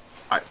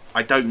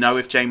 I don't know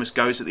if Jameis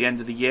goes at the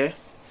end of the year.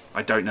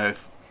 I don't know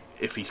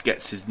if he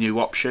gets his new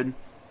option,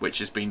 which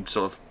has been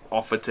sort of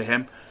offered to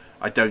him.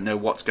 I don't know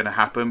what's going to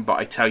happen, but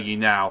I tell you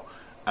now,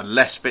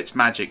 unless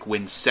Fitzmagic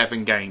wins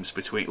 7 games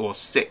or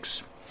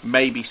 6,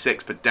 maybe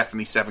 6, but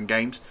definitely 7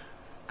 games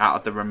out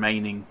of the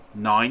remaining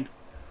 9,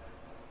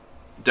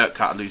 Dirk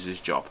Cutter loses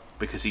his job,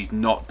 because he's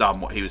not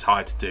done what he was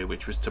hired to do,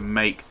 which was to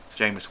make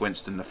Jameis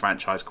Winston the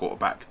franchise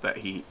quarterback that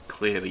he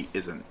clearly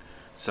isn't.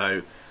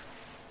 So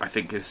I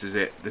think this is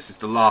it. This is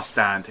the last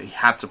stand. He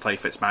had to play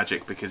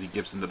Fitzmagic because he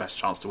gives them the best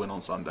chance to win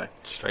on Sunday.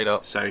 Straight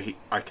up. So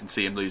I can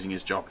see him losing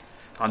his job,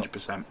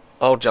 100%.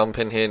 I'll jump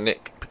in here,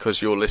 Nick,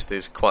 because your list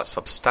is quite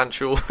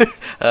substantial.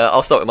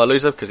 I'll start with my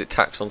loser because it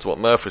tacks onto what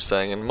Murph was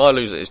saying, and my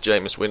loser is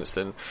Jameis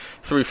Winston.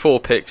 Through 4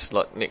 picks,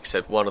 like Nick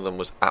said, one of them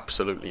was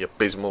absolutely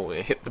abysmal.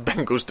 It hit the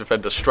Bengals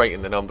defender straight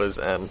in the numbers,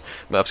 and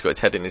Murph's got his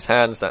head in his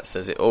hands. That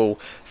says it all.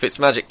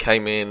 Fitzmagic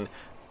came in,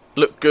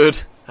 looked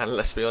good, and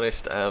let's be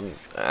honest,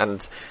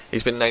 and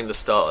he's been named the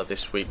starter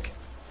this week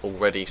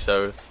already.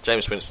 So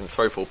Jameis Winston,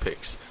 throw 4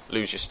 picks,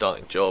 lose your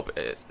starting job.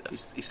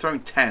 He's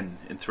throwing 10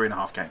 in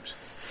 3.5 games.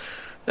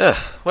 Yeah,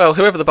 well,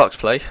 whoever the Bucs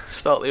play,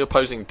 start the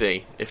opposing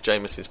D if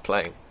Jameis is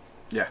playing.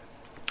 Yeah.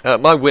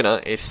 My winner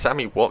is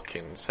Sammy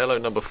Watkins. Hello,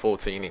 number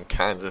 14 in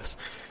Kansas.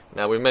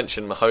 Now, we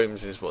mentioned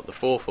Mahomes is, the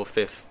 4th or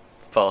 5th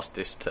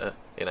fastest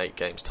in 8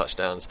 games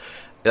touchdowns.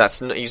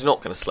 He's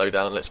not going to slow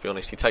down, let's be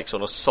honest. He takes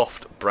on a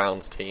soft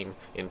Browns team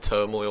in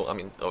turmoil. I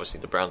mean,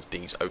 obviously the Browns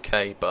D's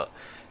okay, but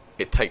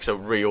it takes a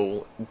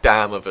real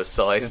dam of a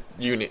sized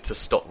unit to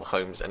stop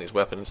Mahomes and his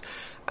weapons.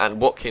 And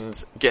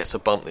Watkins gets a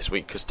bump this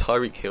week because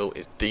Tyreek Hill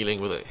is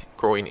dealing with a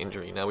groin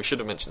injury. Now, we should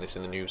have mentioned this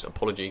in the news,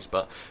 apologies,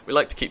 but we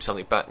like to keep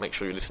something back. Make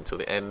sure you listen till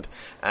the end.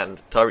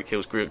 And Tyreek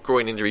Hill's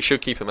groin injury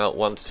should keep him out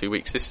 1 to 2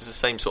 weeks. This is the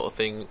same sort of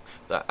thing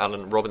that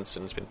Allen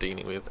Robinson's been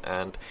dealing with,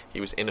 and he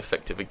was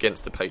ineffective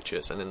against the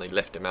Patriots, and then they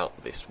left him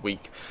out this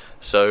week.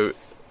 So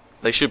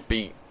they should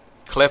be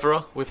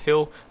cleverer with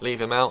Hill,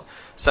 leave him out.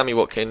 Sammy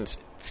Watkins,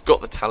 he's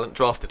got the talent,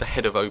 drafted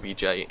ahead of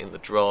OBJ in the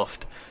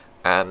draft,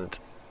 and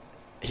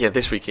yeah,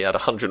 this week he had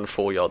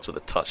 104 yards with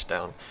a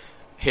touchdown.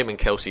 Him and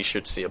Kelsey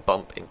should see a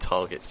bump in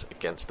targets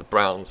against the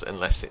Browns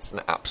unless it's an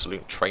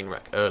absolute train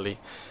wreck early,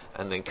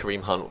 and then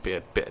Kareem Hunt will be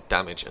a bit of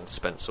damage, and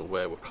Spencer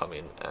Ware will come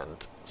in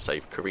and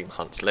save Kareem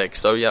Hunt's leg.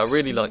 So yeah, I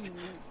really like...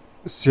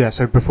 Yeah,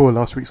 so before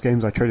last week's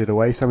games I traded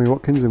away Sammy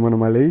Watkins in one of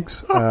my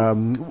leagues,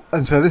 and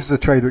so this is a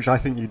trade which I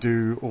think you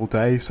do all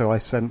day. So I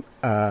sent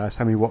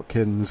Sammy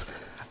Watkins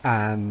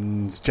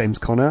and James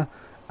Conner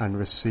and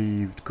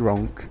received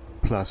Gronk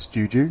plus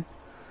Juju.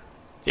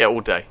 Yeah,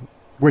 all day.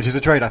 Which is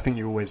a trade I think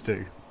you always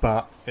do,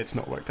 but it's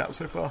not worked out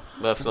so far.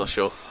 Murph's not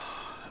sure.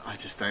 I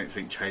just don't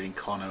think trading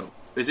Conner...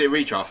 Is it a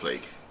redraft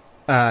league?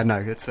 No,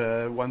 it's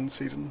a 1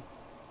 season.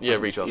 Yeah,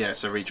 redraft. Yeah,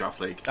 it's a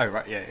redraft league. Oh,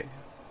 right, yeah.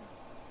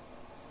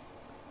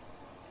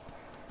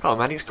 Oh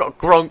man, he's got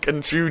Gronk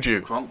and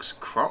Juju. Gronk's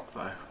croc,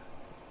 though.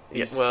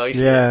 Yeah, well,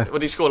 what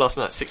did he score last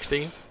night?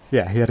 16?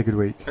 Yeah, he had a good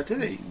week. Oh,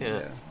 did he?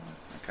 Yeah.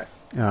 Okay.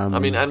 I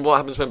mean, and what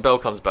happens when Bell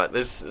comes back?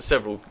 There's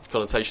several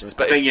connotations.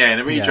 But I think, in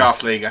a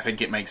redraft league, I think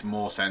it makes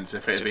more sense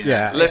if it had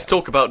been... Let's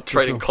talk about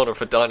trading Conner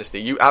for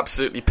Dynasty. You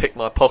absolutely picked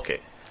my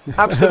pocket.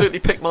 absolutely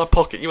picked my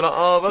pocket. You were like,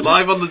 oh,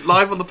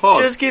 live on the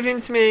pod. Just give him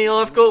to me.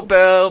 I've got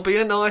Bell. Be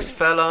a nice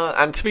fella.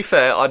 And to be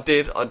fair, I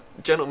did a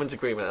gentleman's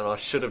agreement, and I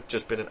should have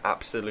just been an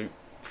absolute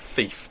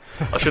thief.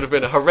 I should have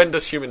been a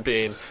horrendous human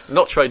being,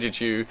 not traded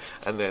you,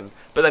 but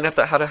then if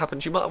that had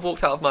happened, you might have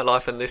walked out of my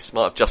life, and this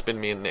might have just been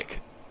me and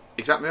Nick.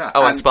 Exactly that.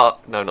 Oh, and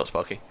Spark. No, not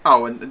Sparky.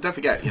 Oh, and don't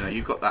forget,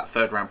 you've got that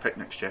 3rd round pick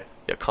next year.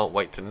 Yeah, can't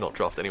wait to not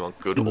draft anyone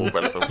good or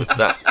relevant with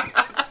that.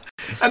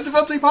 And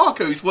Devontae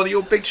Parker, who's one of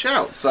your big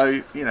shouts,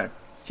 so,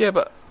 Yeah,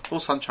 but...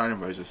 all sunshine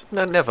and roses.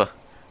 No, never.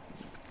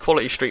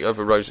 Quality street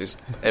over roses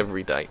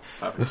every day.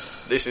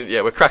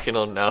 We're cracking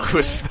on now.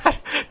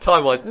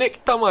 Time-wise.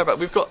 Nick, don't worry about it.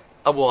 We've got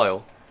a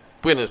while.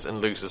 Winners and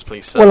losers,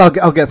 please, sir. Well,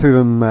 I'll get through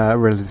them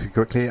relatively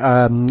quickly.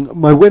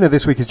 My winner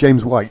this week is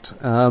James White.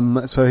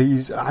 So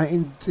he's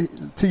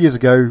 2 years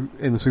ago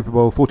in the Super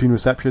Bowl, 14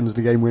 receptions and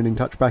a game-winning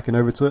touchback in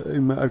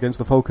overtime against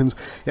the Falcons.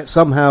 Yet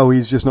somehow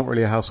he's just not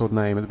really a household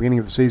name. At the beginning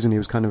of the season, he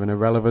was kind of an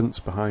irrelevance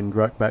behind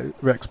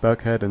Rex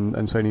Burkhead and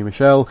Sony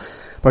Michel.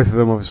 Both of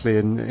them obviously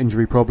in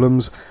injury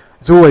problems.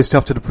 It's always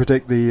tough to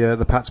predict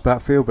the Pats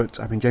backfield, but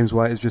I mean James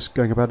White is just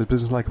going about his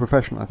business like a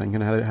professional, I think,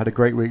 and had a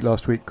great week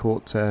last week.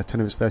 Caught 10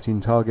 of his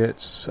 13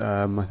 targets.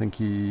 I think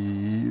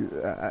he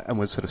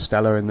was sort of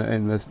stellar in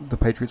the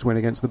Patriots win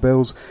against the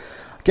Bills.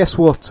 Guess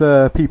what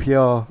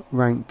PPR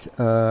rank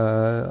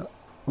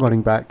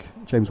running back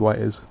James White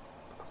is?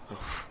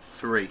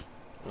 3.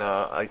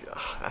 No,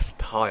 that's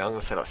high. I'm going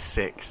to say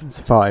 6.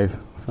 It's 5.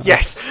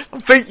 Yes, I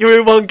beat you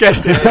in one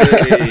guess.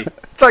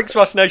 Thanks,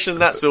 Rush Nation.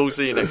 That's all.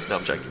 See you next time.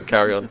 I'm joking.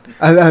 Carry on.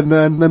 And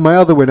then my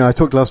other winner, I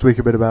talked last week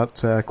a bit about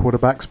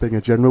quarterbacks being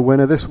a general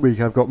winner. This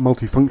week I've got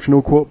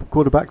multifunctional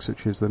quarterbacks,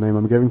 which is the name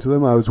I'm giving to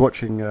them. I was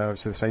watching the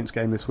Saints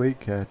game this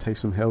week.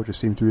 Taysom Hill just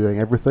seemed to be doing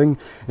everything.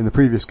 In the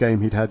previous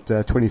game, he'd had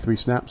 23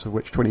 snaps, of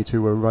which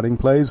 22 were running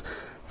plays.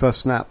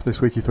 First snap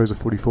this week, he throws a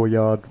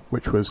 44-yard,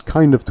 which was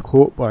kind of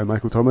caught by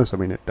Michael Thomas. I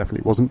mean, it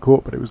definitely wasn't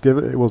caught, but it was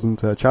given. It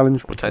wasn't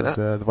challenged because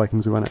the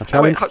Vikings ran out of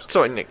challenge.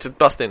 Sorry, Nick, to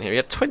bust in here. He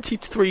had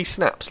 23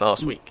 snaps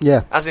last week.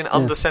 Yeah, as in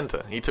under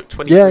centre. He took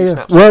 23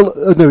 snaps. Well,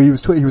 no, he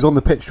was on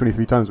the pitch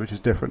 23 times, which is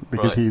different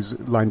because he's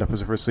lined up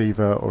as a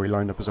receiver or he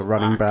lined up as a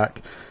running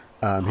back.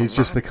 He's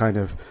just the kind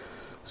of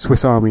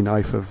Swiss Army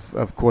knife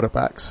of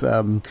quarterbacks,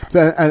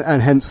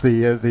 and hence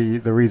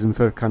the reason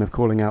for kind of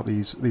calling out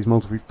these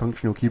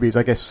multifunctional QBs.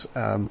 I guess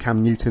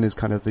Cam Newton is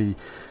kind of the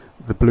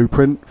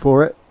blueprint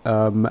for it,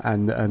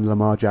 and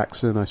Lamar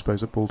Jackson, I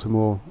suppose, at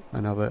Baltimore,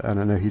 and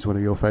I know he's one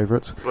of your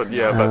favourites. But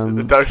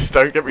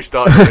don't get me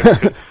started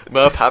because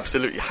Murph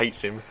absolutely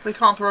hates him. They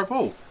can't throw a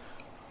ball.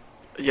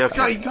 Yeah,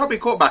 okay. You can't be a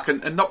quarterback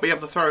and not be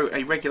able to throw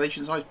a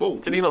regulation-sized ball.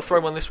 Did he not throw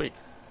one this week?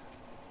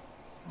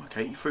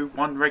 Okay, you threw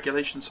one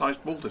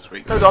regulation-sized ball this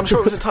week. No, I'm sure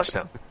it was a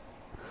touchdown.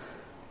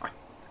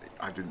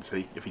 I didn't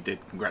see. If he did,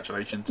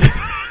 congratulations.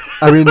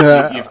 I mean,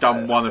 you've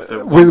done one of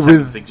the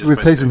with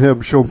Taysom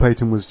Hill. Sean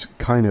Payton was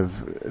kind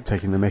of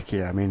taking the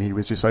mickey. I mean, he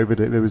was just over it.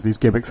 There was these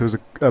gimmicks. There was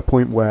a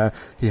point where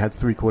he had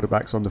 3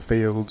 quarterbacks on the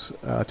field: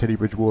 Teddy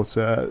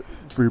Bridgewater,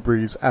 Drew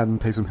Brees,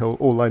 and Taysom Hill,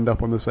 all lined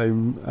up on the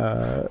same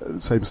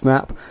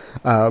snap.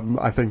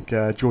 I think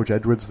George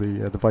Edwards,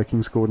 the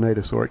Vikings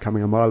coordinator, saw it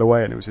coming a mile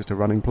away, and it was just a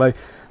running play.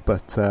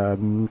 But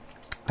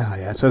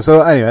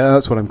so anyway,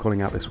 that's what I'm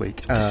calling out this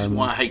week. This is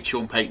why I hate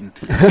Sean Payton.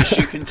 As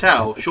you can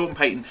tell, Sean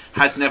Payton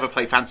has never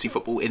played fantasy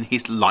football in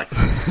his life.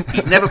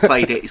 He's never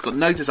played it. He's got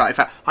no desire. In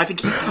fact, I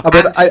think he's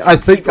I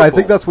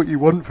think that's what you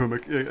want from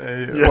well,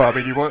 I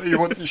mean, you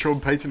want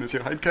Sean Payton as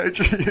your head coach.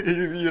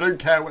 you don't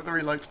care whether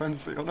he likes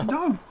fantasy or not.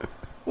 No.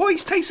 What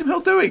is Taysom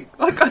Hill doing?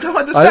 I don't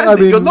understand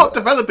it. You're not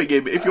developing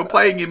him if you're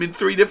playing him in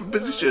 3 different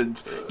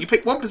positions. You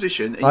pick one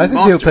position and I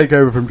think he'll take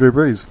over from Drew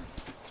Brees.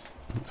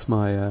 That's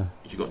my...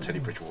 You've got Teddy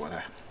Bridgewater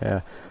there.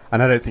 Yeah,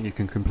 and I don't think you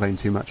can complain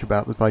too much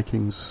about the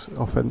Vikings'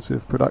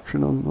 offensive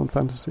production on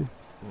fantasy.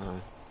 No.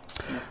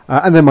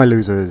 And then my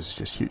loser is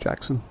just Hugh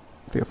Jackson.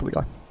 Feel for the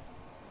guy.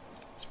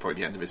 It's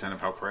probably the end of his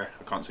NFL career.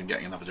 I can't see him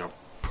getting another job.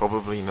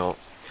 Probably not.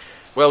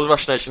 Well,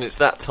 Rush Nation, it's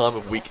that time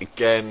of week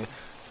again.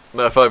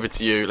 Murph, over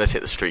to you. Let's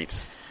hit the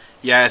streets.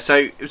 Yeah, so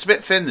it was a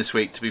bit thin this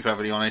week, to be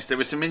perfectly honest. There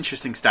were some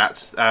interesting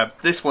stats.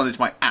 This one is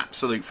my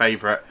absolute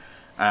favourite.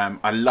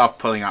 I love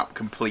pulling up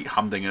complete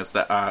humdingers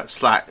that are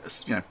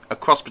a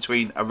cross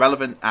between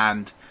irrelevant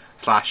and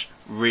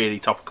 / really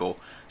topical.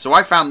 So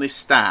I found this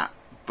stat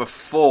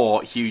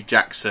before Hugh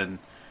Jackson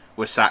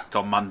was sacked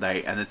on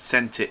Monday and had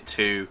sent it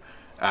to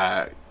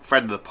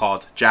friend of the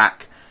pod,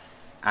 Jack,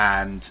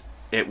 and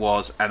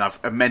I've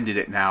amended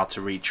it now to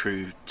read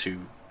true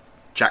to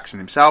Jackson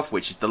himself,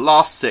 which is the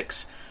last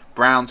 6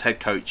 Browns head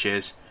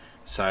coaches.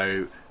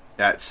 So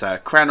that's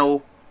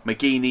Crennel,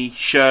 McGeeney,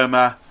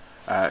 Shermer,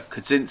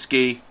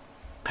 Kudzinski,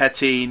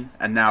 Pettine,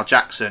 and now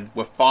Jackson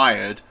were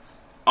fired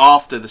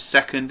after the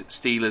second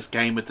Steelers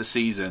game of the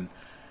season.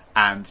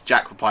 And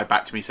Jack replied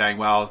back to me saying,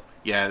 well,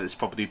 yeah, it's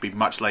probably been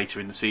much later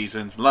in the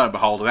season. And lo and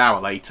behold, an hour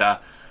later,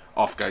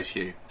 off goes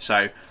Hugh.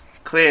 So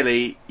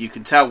clearly, you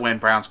can tell when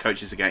Browns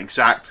coaches are getting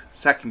sacked.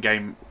 Second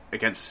game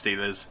against the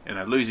Steelers in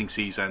a losing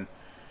season.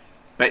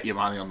 bet your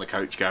money on the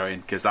coach going,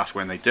 because that's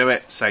when they do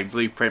it. Same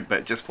blueprint,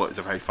 but just thought it was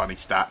a very funny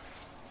stat.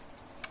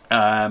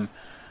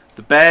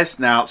 The Bears,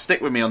 now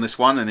stick with me on this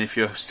one, and if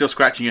you're still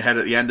scratching your head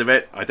at the end of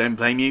it, I don't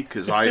blame you,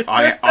 because I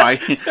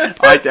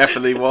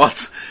definitely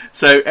was.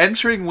 So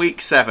entering week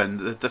 7,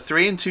 the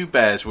 3-2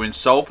 Bears were in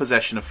sole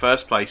possession of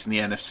first place in the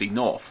NFC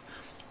North.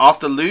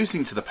 After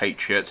losing to the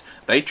Patriots,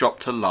 they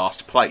dropped to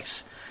last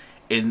place.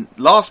 In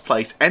last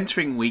place,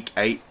 entering week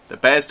 8, the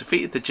Bears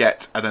defeated the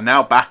Jets and are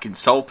now back in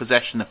sole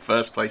possession of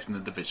first place in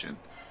the division.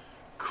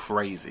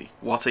 Crazy.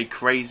 What a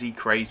crazy,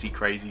 crazy,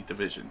 crazy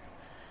division.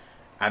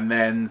 And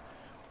then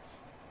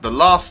the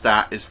last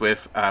stat is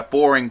with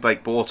boring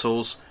Blake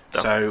Bortles.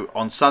 So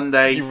on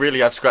Sunday, you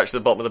really have scratched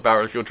the bottom of the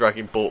barrel if you're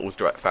dragging Bortles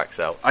direct facts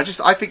out. I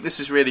think this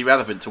is really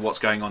relevant to what's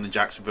going on in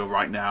Jacksonville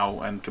right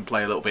now and can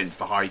play a little bit into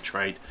the Hyde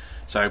trade.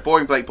 So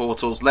boring Blake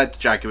Bortles led the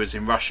Jaguars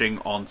in rushing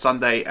on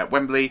Sunday at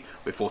Wembley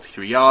with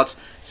 43 yards.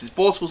 Since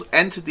Bortles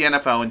entered the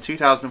NFL in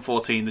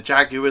 2014, the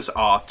Jaguars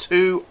are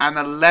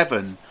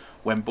 2-11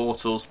 when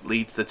Bortles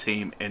leads the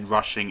team in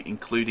rushing,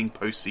 including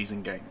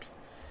postseason games.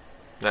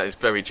 That is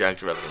very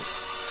Jags relevant.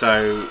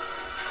 So,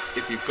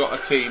 if you've got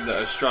a team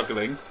that are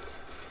struggling...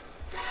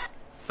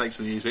 Thanks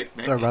for the music,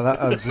 Nick. Sorry about that.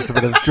 That was just a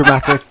bit of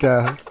dramatic...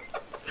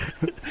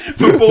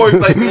 For boring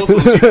Blake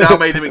Bortles, you've now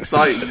made him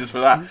exciting just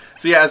for that.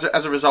 So yeah,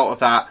 as a result of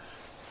that,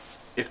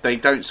 if they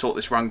don't sort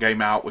this run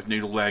game out with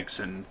Noodle Legs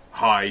and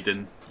Hyde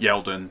and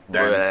Yeldon,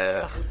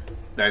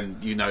 then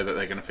you know that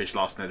they're going to finish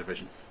last in their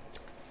division.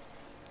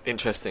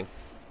 Interesting.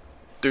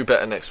 Do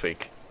better next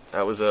week.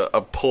 That was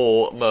a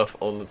poor Murph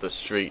on the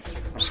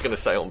streets. I'm just going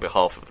to say on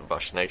behalf of the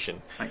Rush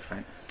Nation. Thanks,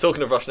 mate.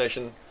 Talking of Rush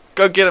Nation,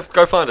 go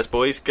find us,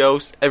 boys,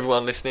 girls,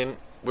 everyone listening.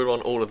 We're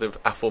on all of the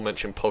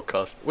aforementioned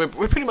podcasts. We're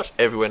pretty much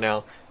everywhere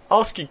now.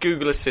 Ask your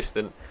Google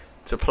Assistant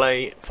to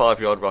play 5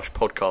 Yard Rush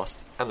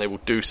podcast, and they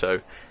will do so.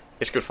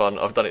 It's good fun.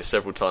 I've done it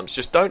several times.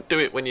 Just don't do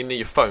it when you're near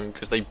your phone,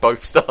 because they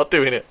both start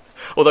doing it.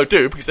 Although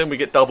do, because then we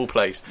get double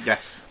plays.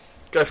 Yes.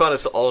 Go find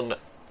us on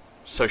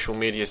social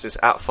medias. It's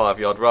at 5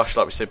 Yard Rush.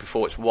 Like we said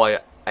before, it's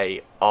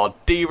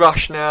YARD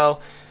Rush now.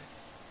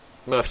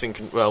 Murph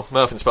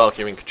and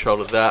Sparky are in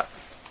control of that.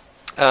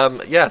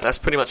 That's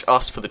pretty much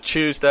us for the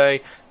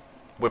Tuesday.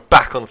 We're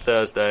back on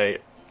Thursday.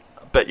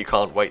 I bet you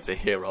can't wait to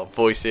hear our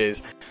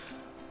voices.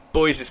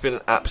 Boys, it's been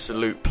an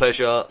absolute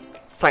pleasure.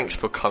 Thanks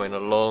for coming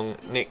along.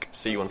 Nick,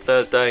 see you on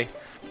Thursday.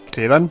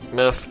 See you then.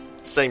 Murph,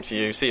 same to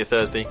you. See you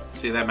Thursday.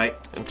 See you then, mate.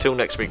 Until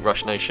next week,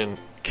 Rush Nation,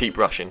 keep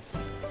rushing.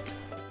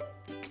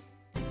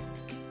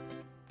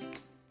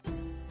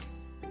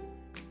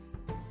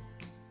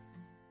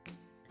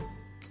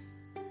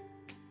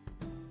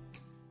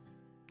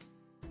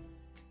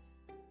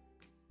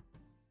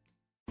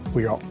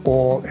 We are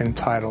all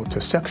entitled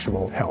to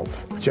sexual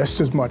health,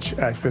 just as much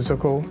as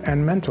physical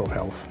and mental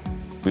health.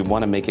 We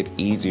want to make it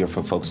easier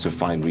for folks to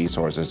find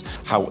resources.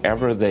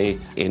 However they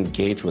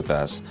engage with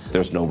us,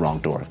 there's no wrong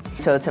door.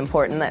 So it's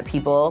important that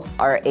people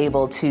are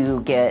able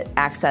to get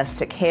access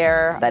to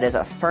care that is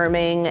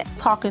affirming.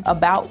 Talking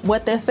about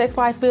what their sex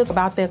life is,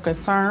 about their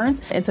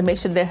concerns, and to make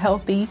sure they're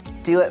healthy.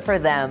 Do it for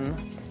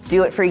them.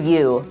 Do it for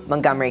you,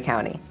 Montgomery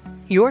County.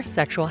 Your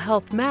sexual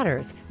health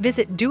matters.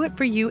 Visit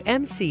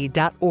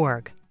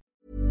doitforyoumc.org.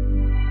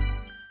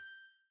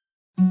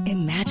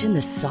 Imagine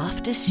the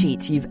softest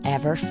sheets you've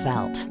ever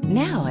felt.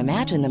 Now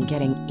imagine them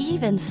getting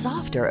even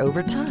softer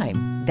over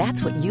time.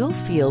 That's what you'll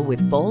feel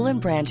with Boll &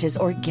 Branch's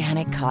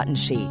organic cotton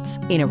sheets.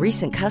 In a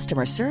recent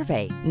customer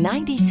survey,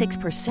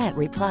 96%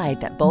 replied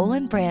that Boll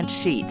 & Branch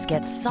sheets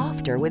get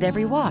softer with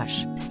every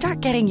wash.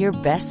 Start getting your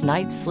best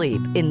night's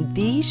sleep in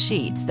these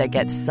sheets that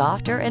get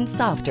softer and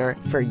softer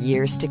for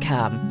years to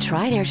come.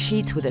 Try their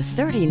sheets with a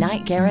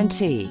 30-night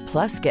guarantee.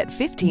 Plus, get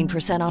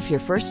 15% off your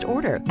first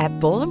order at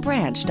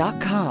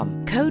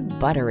bollandbranch.com. Code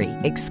BUTTERY.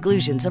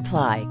 Exclusions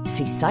apply.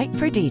 See site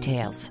for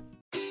details.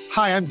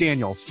 Hi, I'm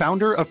Daniel,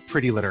 founder of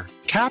Pretty Litter.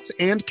 Cats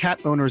and cat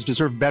owners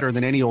deserve better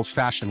than any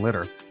old-fashioned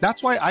litter.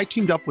 That's why I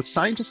teamed up with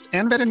scientists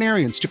and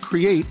veterinarians to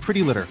create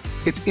Pretty Litter.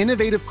 Its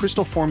innovative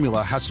crystal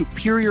formula has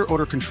superior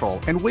odor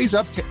control and weighs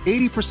up to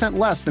 80%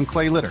 less than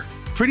clay litter.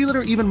 Pretty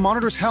Litter even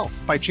monitors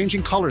health by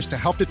changing colors to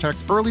help detect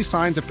early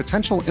signs of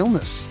potential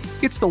illness.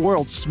 It's the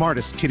world's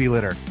smartest kitty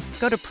litter.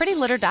 Go to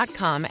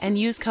prettylitter.com and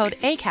use code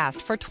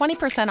ACAST for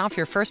 20% off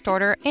your first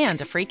order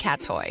and a free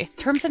cat toy.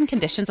 Terms and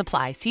conditions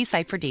apply. See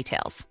site for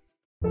details.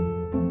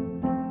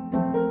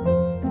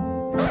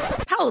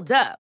 Hold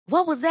up.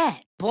 What was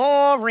that?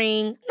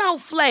 Boring. No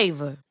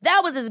flavor.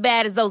 That was as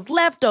bad as those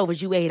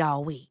leftovers you ate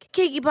all week.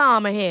 Keke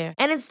Palmer here.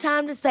 And it's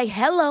time to say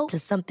hello to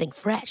something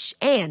fresh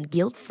and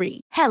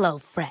guilt-free. Hello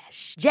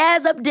Fresh.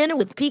 Jazz up dinner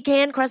with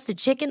pecan-crusted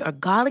chicken or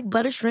garlic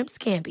butter shrimp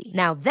scampi.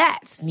 Now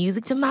that's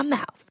music to my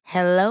mouth.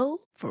 Hello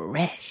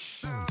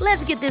Fresh.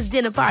 Let's get this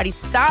dinner party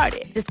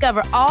started.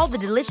 Discover all the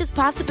delicious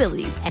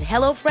possibilities at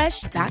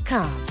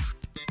HelloFresh.com.